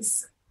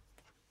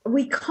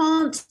we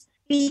can't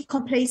be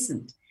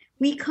complacent.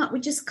 We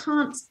just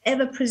can't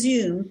ever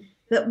presume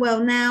that, well,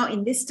 now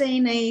in this day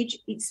and age,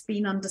 it's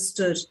been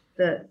understood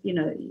that,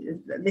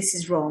 this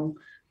is wrong.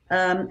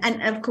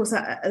 And of course,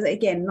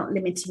 again, not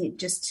limiting it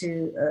just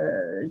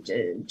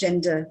to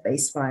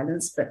gender-based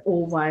violence, but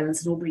all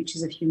violence and all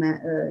breaches of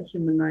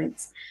human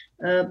rights.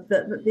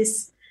 That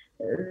this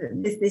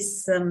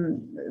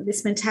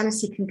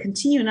mentality can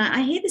continue. And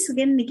I hear this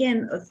again and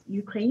again of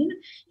Ukraine.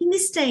 In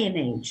this day and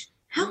age,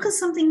 how can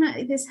something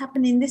like this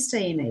happen in this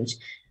day and age?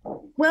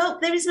 Well,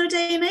 there is no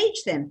day and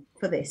age then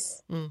for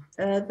this.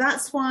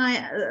 That's why,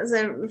 as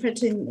I referred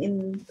to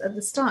in at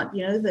the start,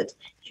 that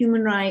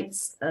human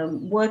rights,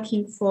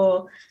 working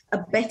for a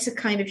better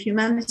kind of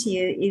humanity,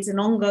 is an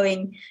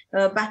ongoing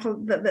battle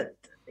that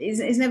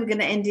is never going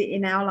to end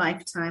in our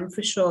lifetime,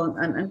 for sure,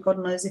 and God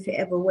knows if it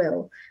ever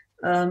will.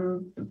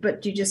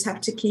 But you just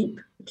have to keep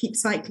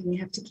cycling. You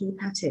have to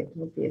keep at it,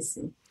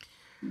 obviously.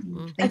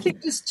 I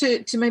think just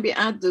to maybe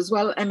add as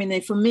well,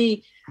 Emine, for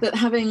me, that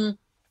having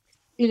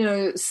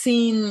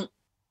seen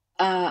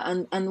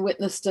and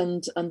witnessed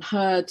and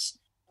heard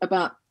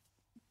about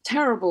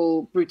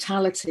terrible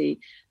brutality,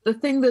 the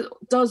thing that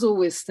does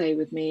always stay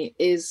with me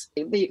is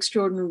the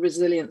extraordinary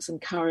resilience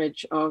and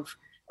courage of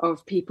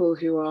people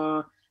who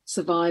are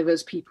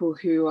survivors, people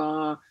who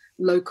are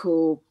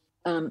local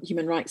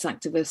human rights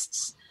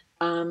activists.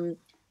 And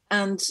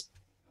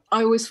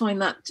I always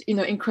find that,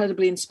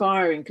 incredibly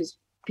inspiring, because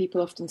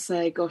people often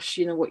say, gosh,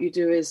 what you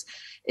do is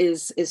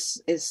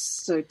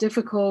so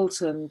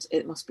difficult, and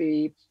it must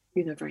be,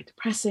 very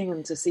depressing,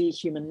 and to see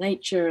human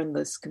nature and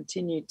this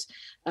continued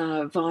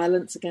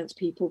violence against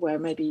people, where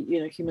maybe,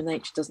 human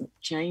nature doesn't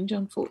change,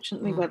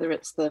 unfortunately, whether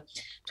it's the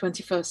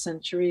 21st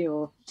century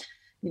or,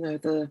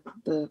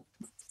 the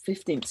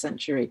 15th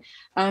century.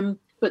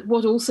 But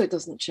what also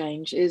doesn't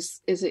change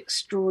is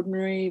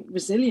extraordinary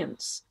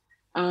resilience.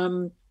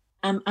 And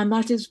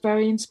that is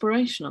very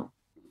inspirational.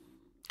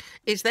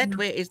 Is that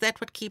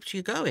what keeps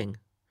you going?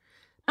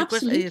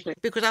 Absolutely.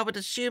 Because I would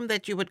assume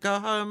that you would go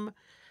home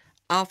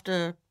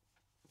after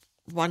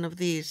one of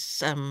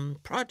these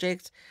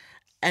projects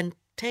and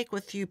take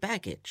with you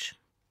baggage,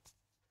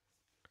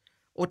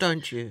 or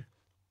don't you?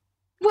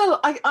 Well,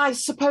 I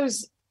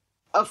suppose,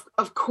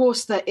 of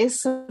course, there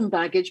is some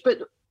baggage, but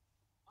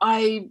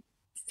I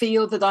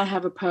feel that I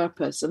have a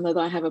purpose, and that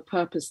I have a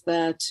purpose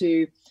there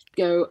to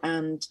go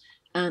and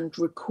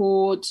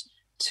record,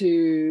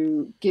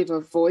 to give a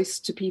voice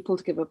to people,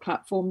 to give a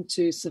platform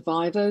to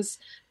survivors,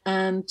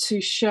 and to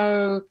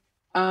show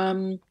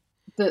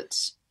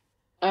that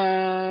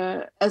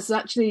as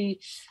actually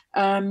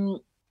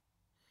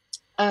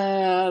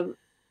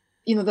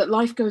that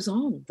life goes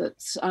on,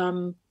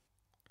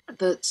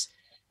 that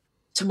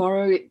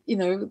tomorrow,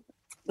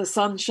 the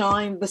sun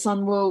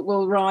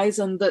will rise,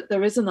 and that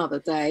there is another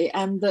day,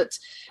 and that,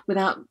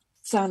 without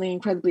sounding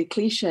incredibly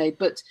cliched,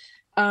 but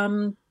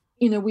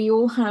we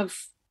all have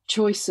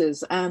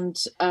choices, and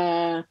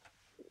certainly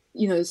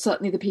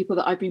the people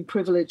that I've been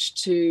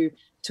privileged to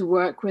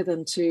work with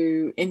and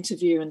to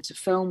interview and to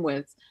film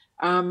with,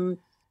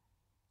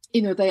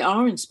 they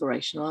are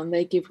inspirational, and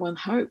they give one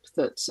hope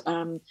that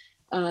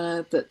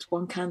that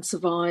one can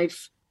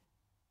survive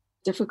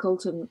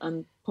difficult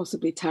and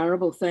possibly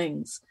terrible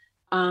things.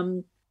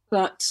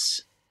 But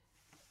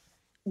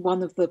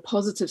one of the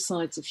positive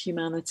sides of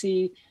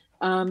humanity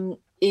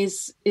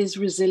is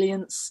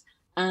resilience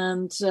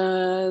and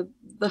the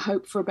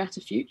hope for a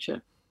better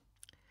future.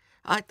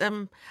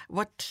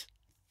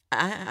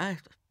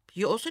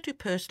 You also do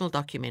personal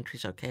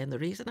documentaries, okay? And the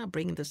reason I'm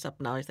bringing this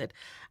up now is that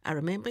I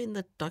remember in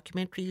the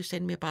documentary you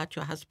sent me about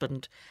your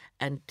husband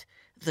and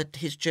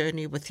his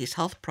journey with his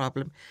health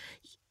problem.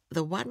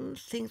 The one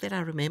thing that I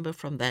remember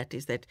from that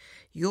is that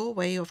your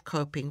way of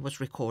coping was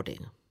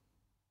recording.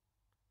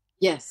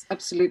 Yes,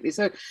 absolutely.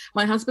 So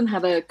my husband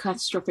had a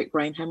catastrophic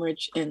brain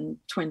hemorrhage in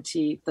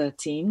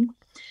 2013,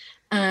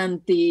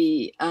 and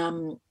the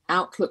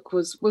outlook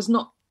was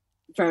not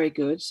very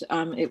good.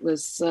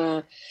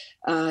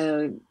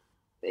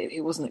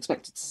 He wasn't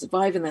expected to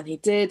survive, and then he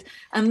did.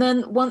 And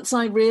then once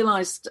I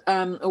realized,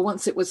 or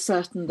once it was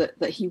certain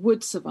that he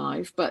would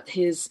survive, but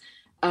his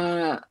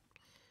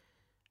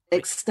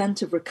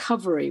extent of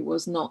recovery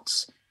was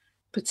not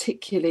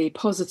particularly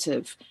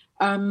positive,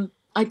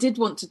 I did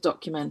want to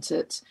document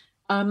it.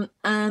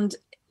 And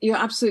you're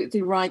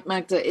absolutely right,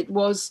 Magda. It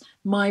was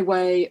my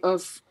way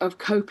of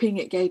coping.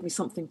 It gave me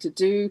something to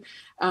do.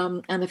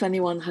 And if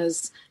anyone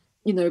has,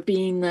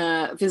 been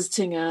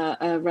visiting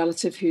a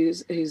relative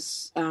who's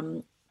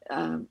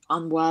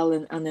unwell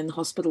and in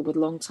hospital with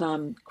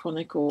long-term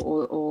chronic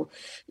or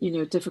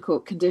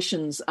difficult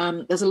conditions,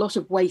 there's a lot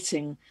of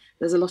waiting.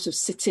 There's a lot of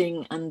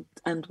sitting and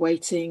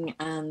waiting,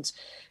 and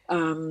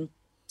a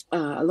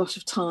lot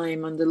of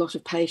time and a lot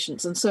of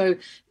patience. And so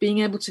being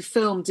able to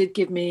film did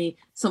give me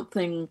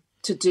something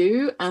to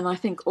do. And I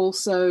think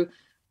also,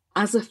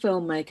 as a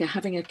filmmaker,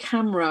 having a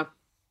camera,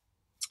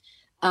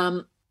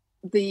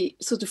 the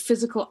sort of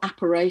physical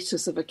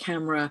apparatus of a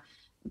camera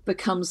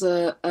becomes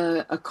a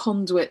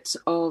conduit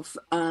of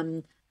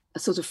a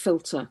sort of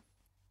filter.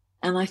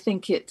 And I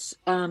think it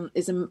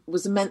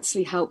was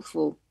immensely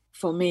helpful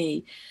for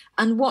me.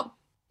 And what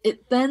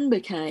it then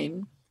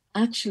became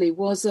actually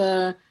was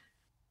a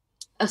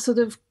sort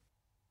of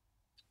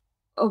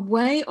a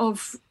way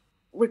of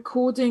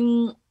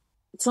recording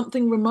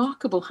something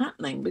remarkable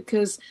happening,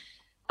 because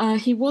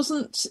he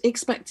wasn't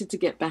expected to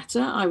get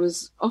better. I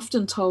was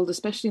often told,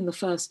 especially in the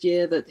first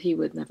year, that he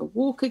would never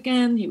walk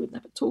again, he would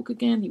never talk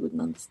again, he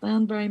wouldn't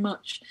understand very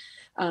much.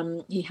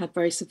 He had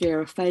very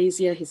severe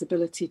aphasia. His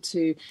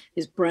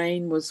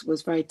brain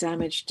was very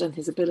damaged, and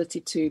his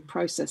ability to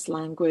process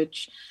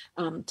language,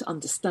 to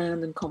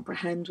understand and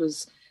comprehend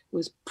was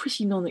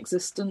pretty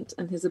non-existent,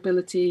 and his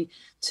ability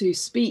to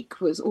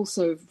speak was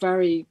also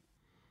very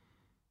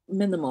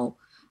minimal.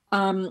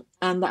 And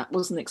that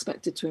wasn't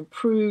expected to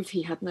improve.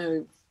 He had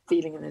no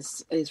feeling in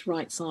his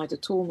right side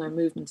at all, no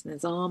movement in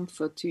his arm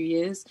for 2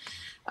 years.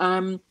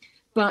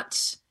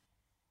 But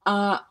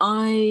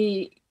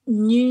I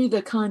knew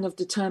the kind of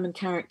determined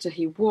character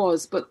he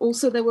was, but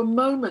also there were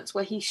moments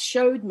where he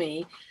showed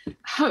me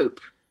hope.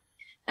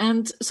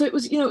 And so it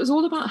was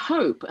all about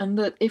hope, and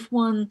that if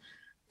one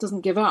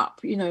doesn't give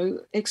up,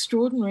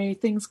 extraordinary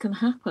things can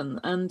happen.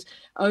 And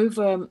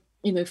over,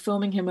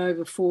 filming him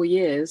over 4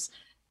 years,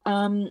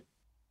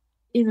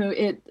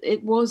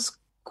 it was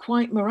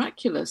quite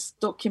miraculous,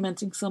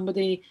 documenting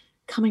somebody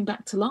coming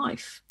back to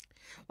life.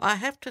 Well, I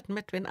have to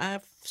admit, when I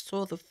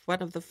saw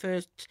one of the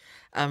first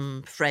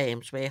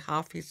frames where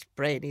half his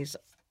brain is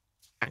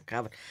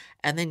uncovered,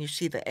 and then you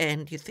see the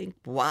end, you think,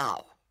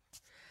 wow.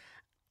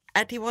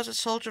 And he was a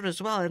soldier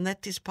as well, and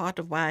that is part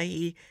of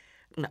why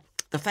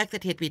the fact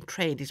that he had been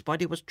trained, his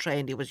body was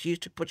trained, he was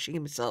used to pushing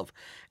himself,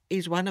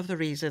 is one of the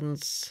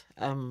reasons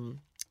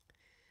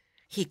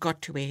he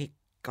got to where he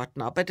got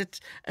now. But it's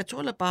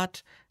all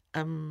about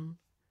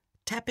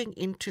tapping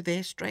into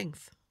their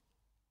strength.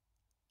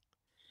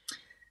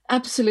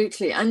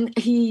 Absolutely. And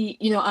he,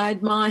 I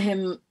admire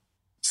him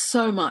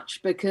so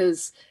much,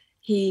 because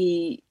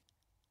he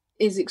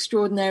is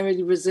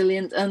extraordinarily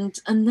resilient and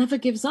never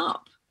gives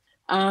up.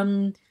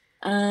 One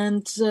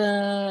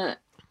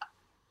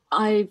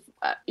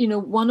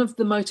of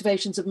the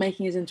motivations of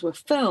making it into a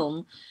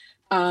film,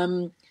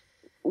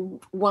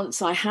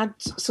 once I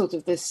had sort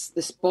of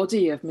this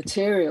body of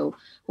material,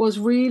 was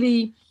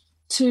really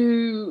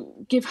to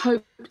give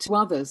hope to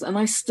others. And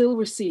I still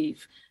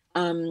receive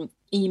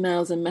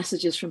emails and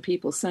messages from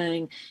people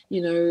saying,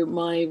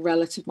 my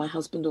relative, my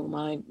husband or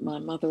my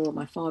mother or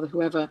my father,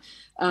 whoever,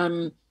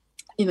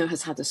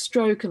 has had a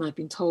stroke, and I've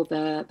been told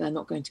they're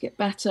not going to get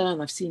better,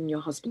 and I've seen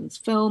your husband's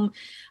film,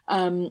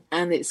 and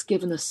it's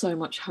given us so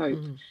much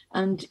hope.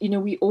 And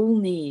we all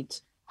need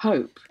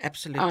hope.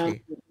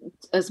 Absolutely.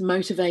 As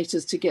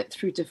motivators to get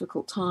through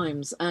difficult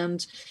times.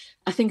 And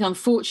I think,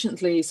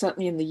 unfortunately,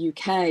 certainly in the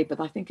UK, but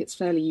I think it's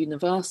fairly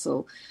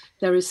universal,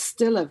 there is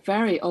still a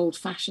very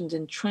old-fashioned,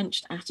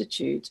 entrenched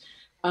attitude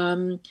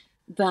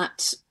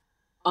that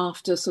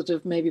after sort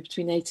of maybe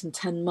between 8 and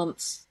 10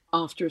 months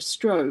after a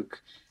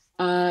stroke,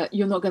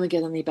 you're not going to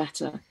get any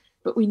better.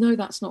 But we know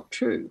that's not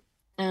true.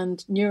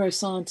 And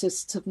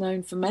neuroscientists have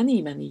known for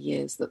many, many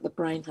years that the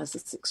brain has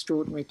this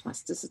extraordinary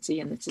plasticity,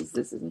 and it is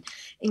this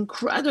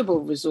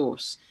incredible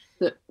resource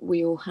that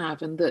we all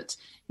have. And that,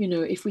 you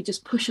know, if we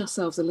just push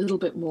ourselves a little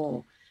bit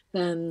more,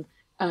 then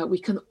we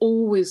can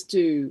always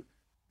do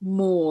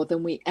more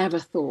than we ever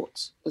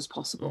thought was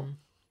possible.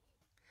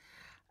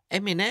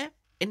 Emine,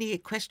 any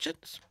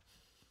questions?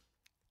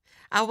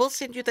 I will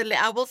send you the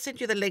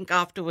link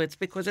afterwards,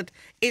 because it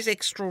is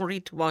extraordinary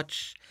to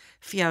watch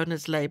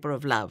Fiona's labour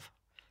of love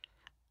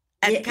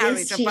and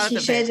courage. Yes, she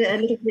shared a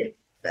little bit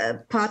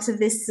part of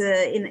this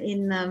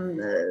in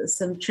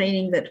some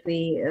training that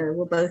we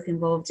were both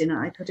involved in.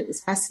 I thought it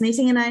was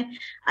fascinating, and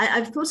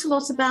I've thought a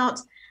lot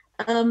about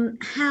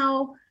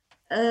how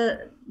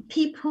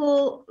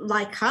people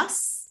like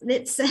us,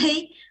 let's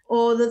say,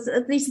 or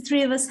at least the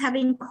three of us have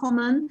in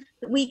common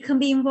that we can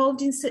be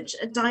involved in such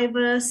a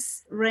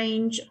diverse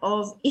range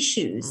of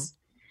issues.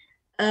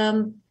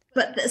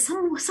 But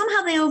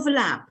somehow they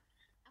overlap.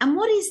 And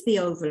what is the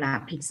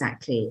overlap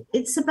exactly?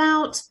 It's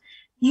about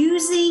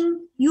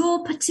using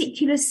your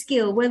particular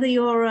skill, whether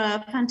you're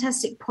a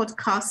fantastic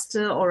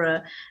podcaster or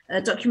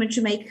a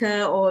documentary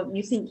maker, or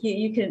you think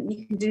you can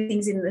do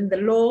things in the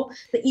law,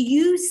 that you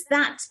use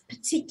that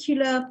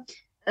particular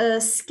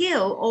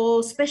skill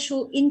or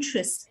special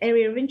interest,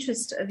 area of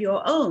interest of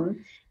your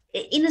own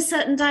in a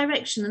certain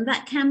direction. And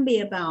that can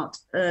be about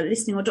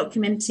listening or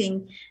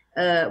documenting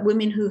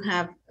women who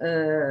have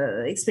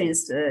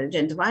experienced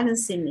gender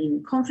violence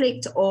in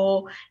conflict,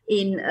 or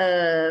in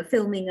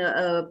filming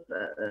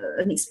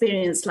an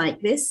experience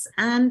like this.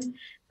 And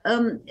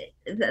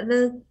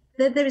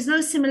there is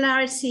no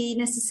similarity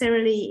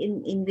necessarily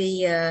in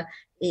the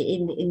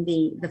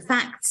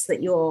facts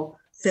that you're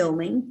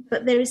filming,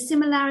 but there is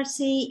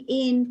similarity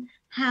in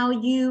how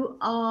you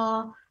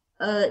are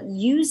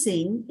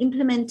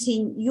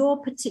implementing your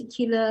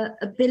particular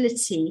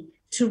ability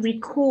to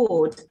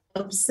record,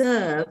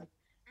 observe,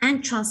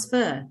 and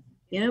transfer.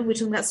 You know, we're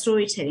talking about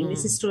storytelling.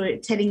 This is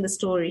telling the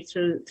story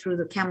through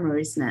the camera,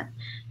 isn't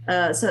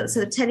it?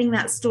 So telling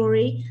that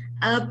story,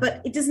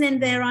 but it doesn't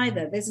end there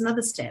either. There's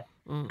another step,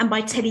 and by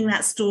telling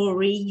that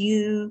story,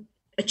 you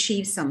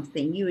achieve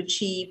something. You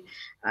achieve.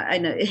 I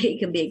know it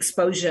can be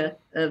exposure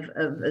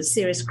of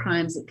serious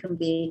crimes. It can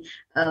be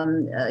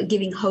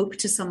giving hope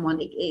to someone.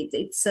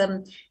 It's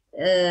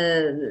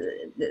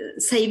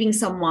saving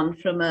someone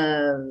from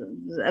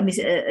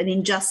an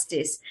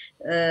injustice,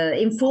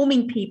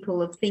 informing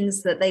people of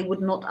things that they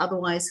would not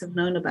otherwise have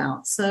known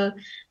about. So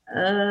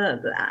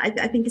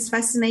I think it's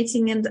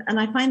fascinating, and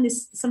I find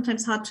this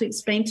sometimes hard to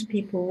explain to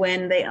people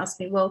when they ask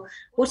me, well,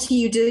 what are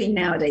you doing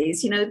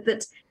nowadays? You know,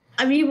 that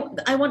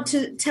I want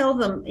to tell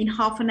them in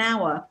half an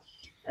hour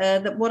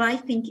that what I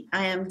think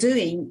I am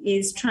doing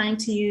is trying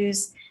to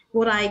use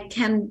what I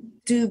can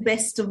do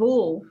best of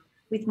all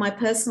with my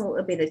personal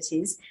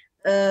abilities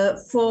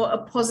for a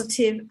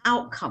positive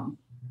outcome.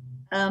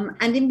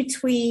 And in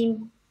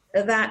between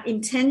that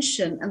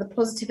intention and the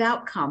positive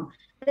outcome,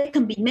 there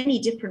can be many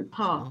different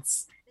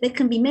paths. There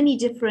can be many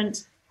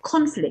different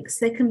conflicts.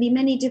 There can be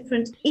many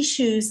different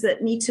issues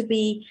that need to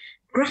be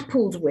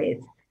grappled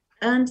with.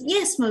 And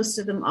yes, most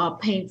of them are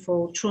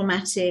painful,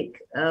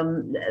 traumatic.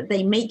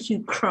 They make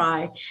you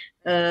cry.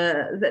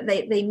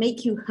 They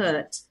make you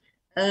hurt.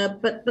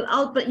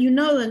 But you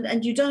know,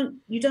 and you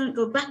don't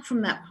go back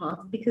from that path,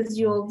 because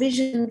your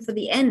vision for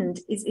the end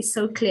is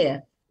so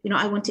clear. You know,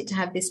 I want it to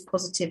have this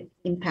positive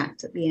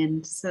impact at the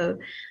end. So,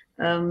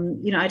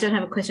 you know, I don't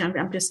have a question.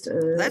 I'm just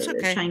That's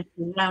okay. Trying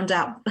to round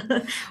up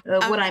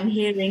what I'm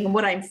hearing and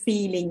what I'm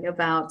feeling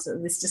about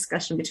this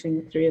discussion between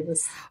the three of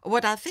us.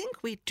 What I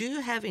think we do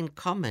have in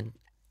common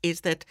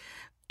is that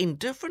in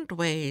different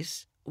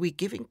ways, we're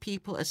giving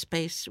people a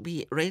space,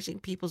 we're raising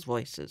people's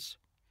voices.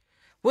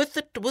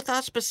 With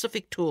our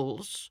specific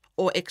tools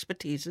or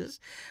expertises,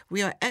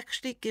 we are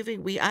actually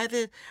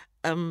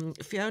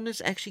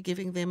Fiona's actually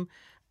giving them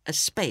a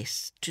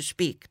space to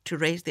speak, to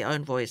raise their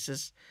own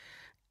voices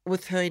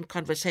with her in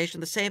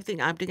conversation. The same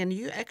thing I'm doing, and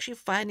you actually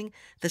finding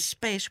the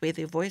space where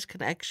their voice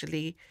can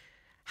actually,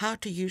 how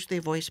to use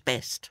their voice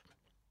best.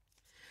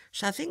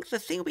 So I think the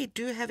thing we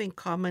do have in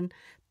common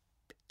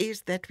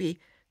is that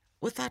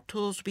with our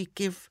tools, we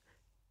give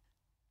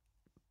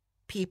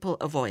people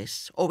a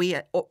voice, or we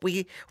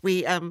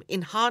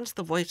enhance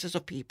the voices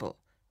of people.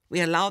 We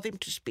allow them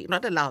to speak,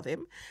 not allow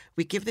them.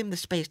 We give them the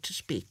space to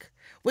speak,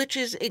 which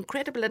is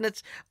incredible. And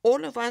it's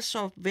all of us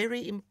are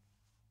very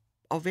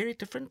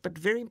different, but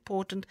very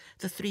important.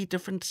 The three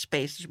different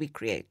spaces we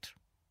create.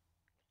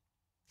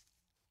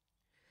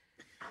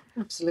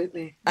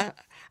 Absolutely.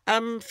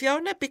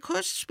 Fiona,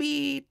 because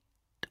we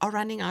are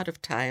running out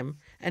of time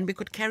and we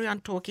could carry on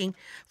talking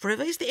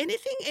forever. Is there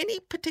any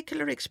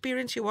particular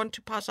experience you want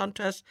to pass on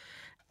to us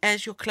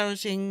as your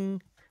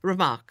closing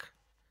remark?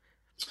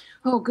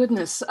 Oh,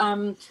 goodness.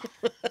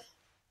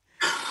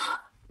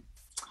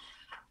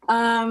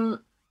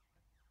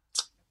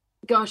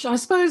 Gosh, I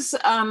suppose,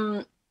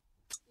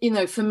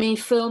 for me,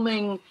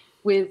 filming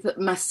with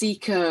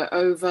Masika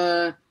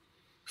over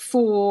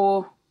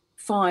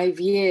 4-5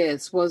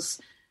 years was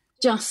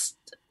just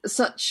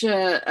such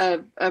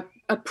a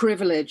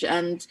privilege.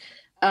 And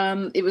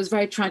it was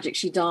very tragic.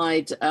 She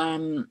died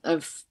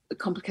of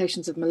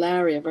complications of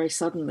malaria very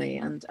suddenly.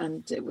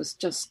 And it was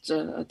just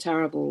a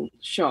terrible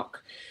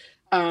shock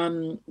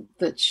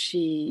that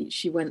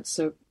she went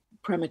so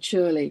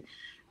prematurely.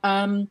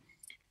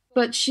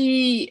 But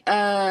she,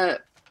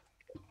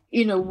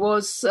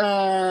 was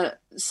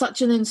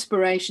such an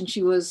inspiration.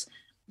 She was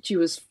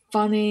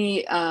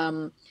funny.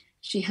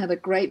 She had a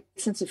great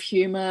sense of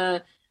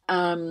humor.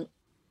 And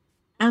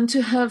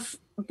to have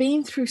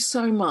been through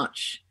so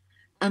much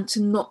and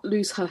to not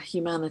lose her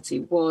humanity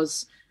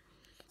was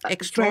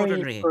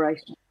extraordinary. Very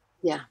inspirational.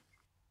 Yeah.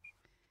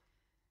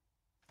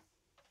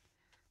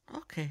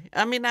 Okay.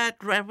 I mean,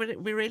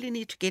 we really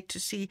need to get to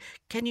see.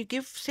 Can you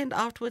send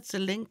outwards a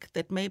link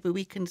that maybe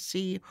we can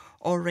see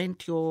or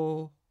rent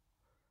your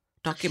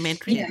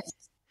documentary?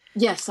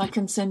 Yes, I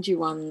can send you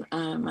one,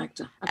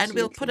 Magda. Absolutely. And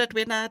we'll put it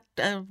when I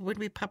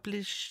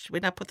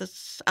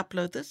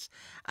upload this,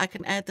 I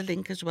can add the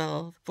link as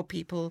well for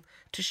people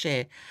to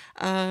share.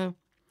 I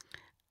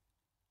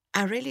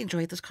really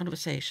enjoyed this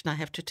conversation, I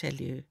have to tell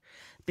you,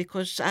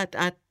 because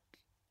I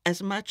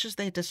as much as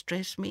they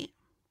distress me,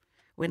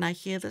 when I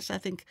hear this, I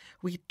think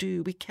we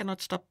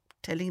cannot stop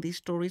telling these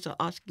stories or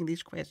asking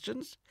these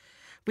questions.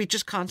 We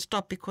just can't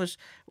stop because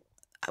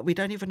we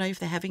don't even know if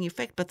they're having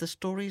effect, but the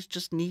stories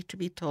just need to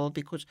be told,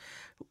 because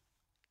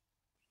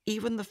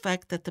even the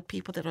fact that the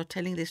people that are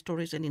telling their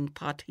stories and in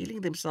part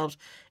healing themselves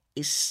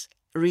is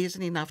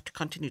reason enough to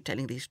continue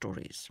telling these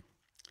stories.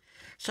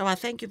 So I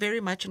thank you very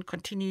much and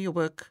continue your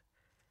work.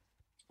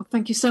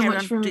 Thank you so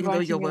much for inviting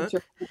me your work.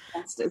 to your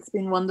podcast. It's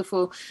been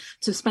wonderful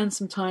to spend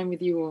some time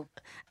with you all.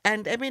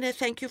 And Emine,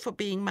 thank you for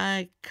being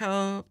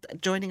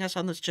joining us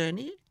on this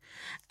journey.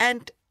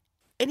 And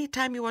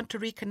anytime you want to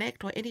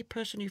reconnect or any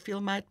person you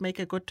feel might make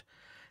a good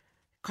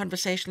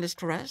conversationalist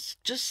for us,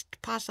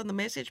 just pass on the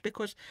message,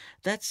 because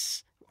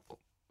that's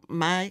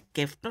my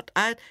gift.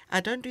 I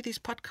don't do these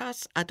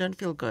podcasts. I don't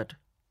feel good.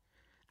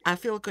 I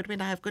feel good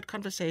when I have good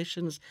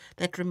conversations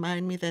that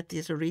remind me that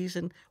there's a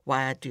reason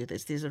why I do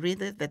this. There's a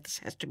reason that this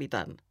has to be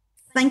done.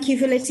 Thank you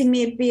for letting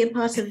me be a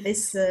part of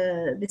this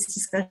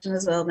discussion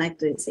as well,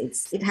 Magda.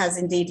 It has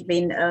indeed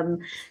been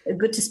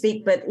good to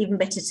speak, but even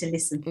better to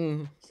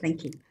listen.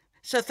 Thank you.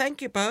 So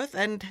thank you both,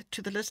 and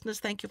to the listeners,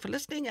 thank you for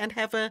listening, and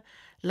have a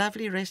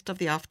lovely rest of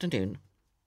the afternoon.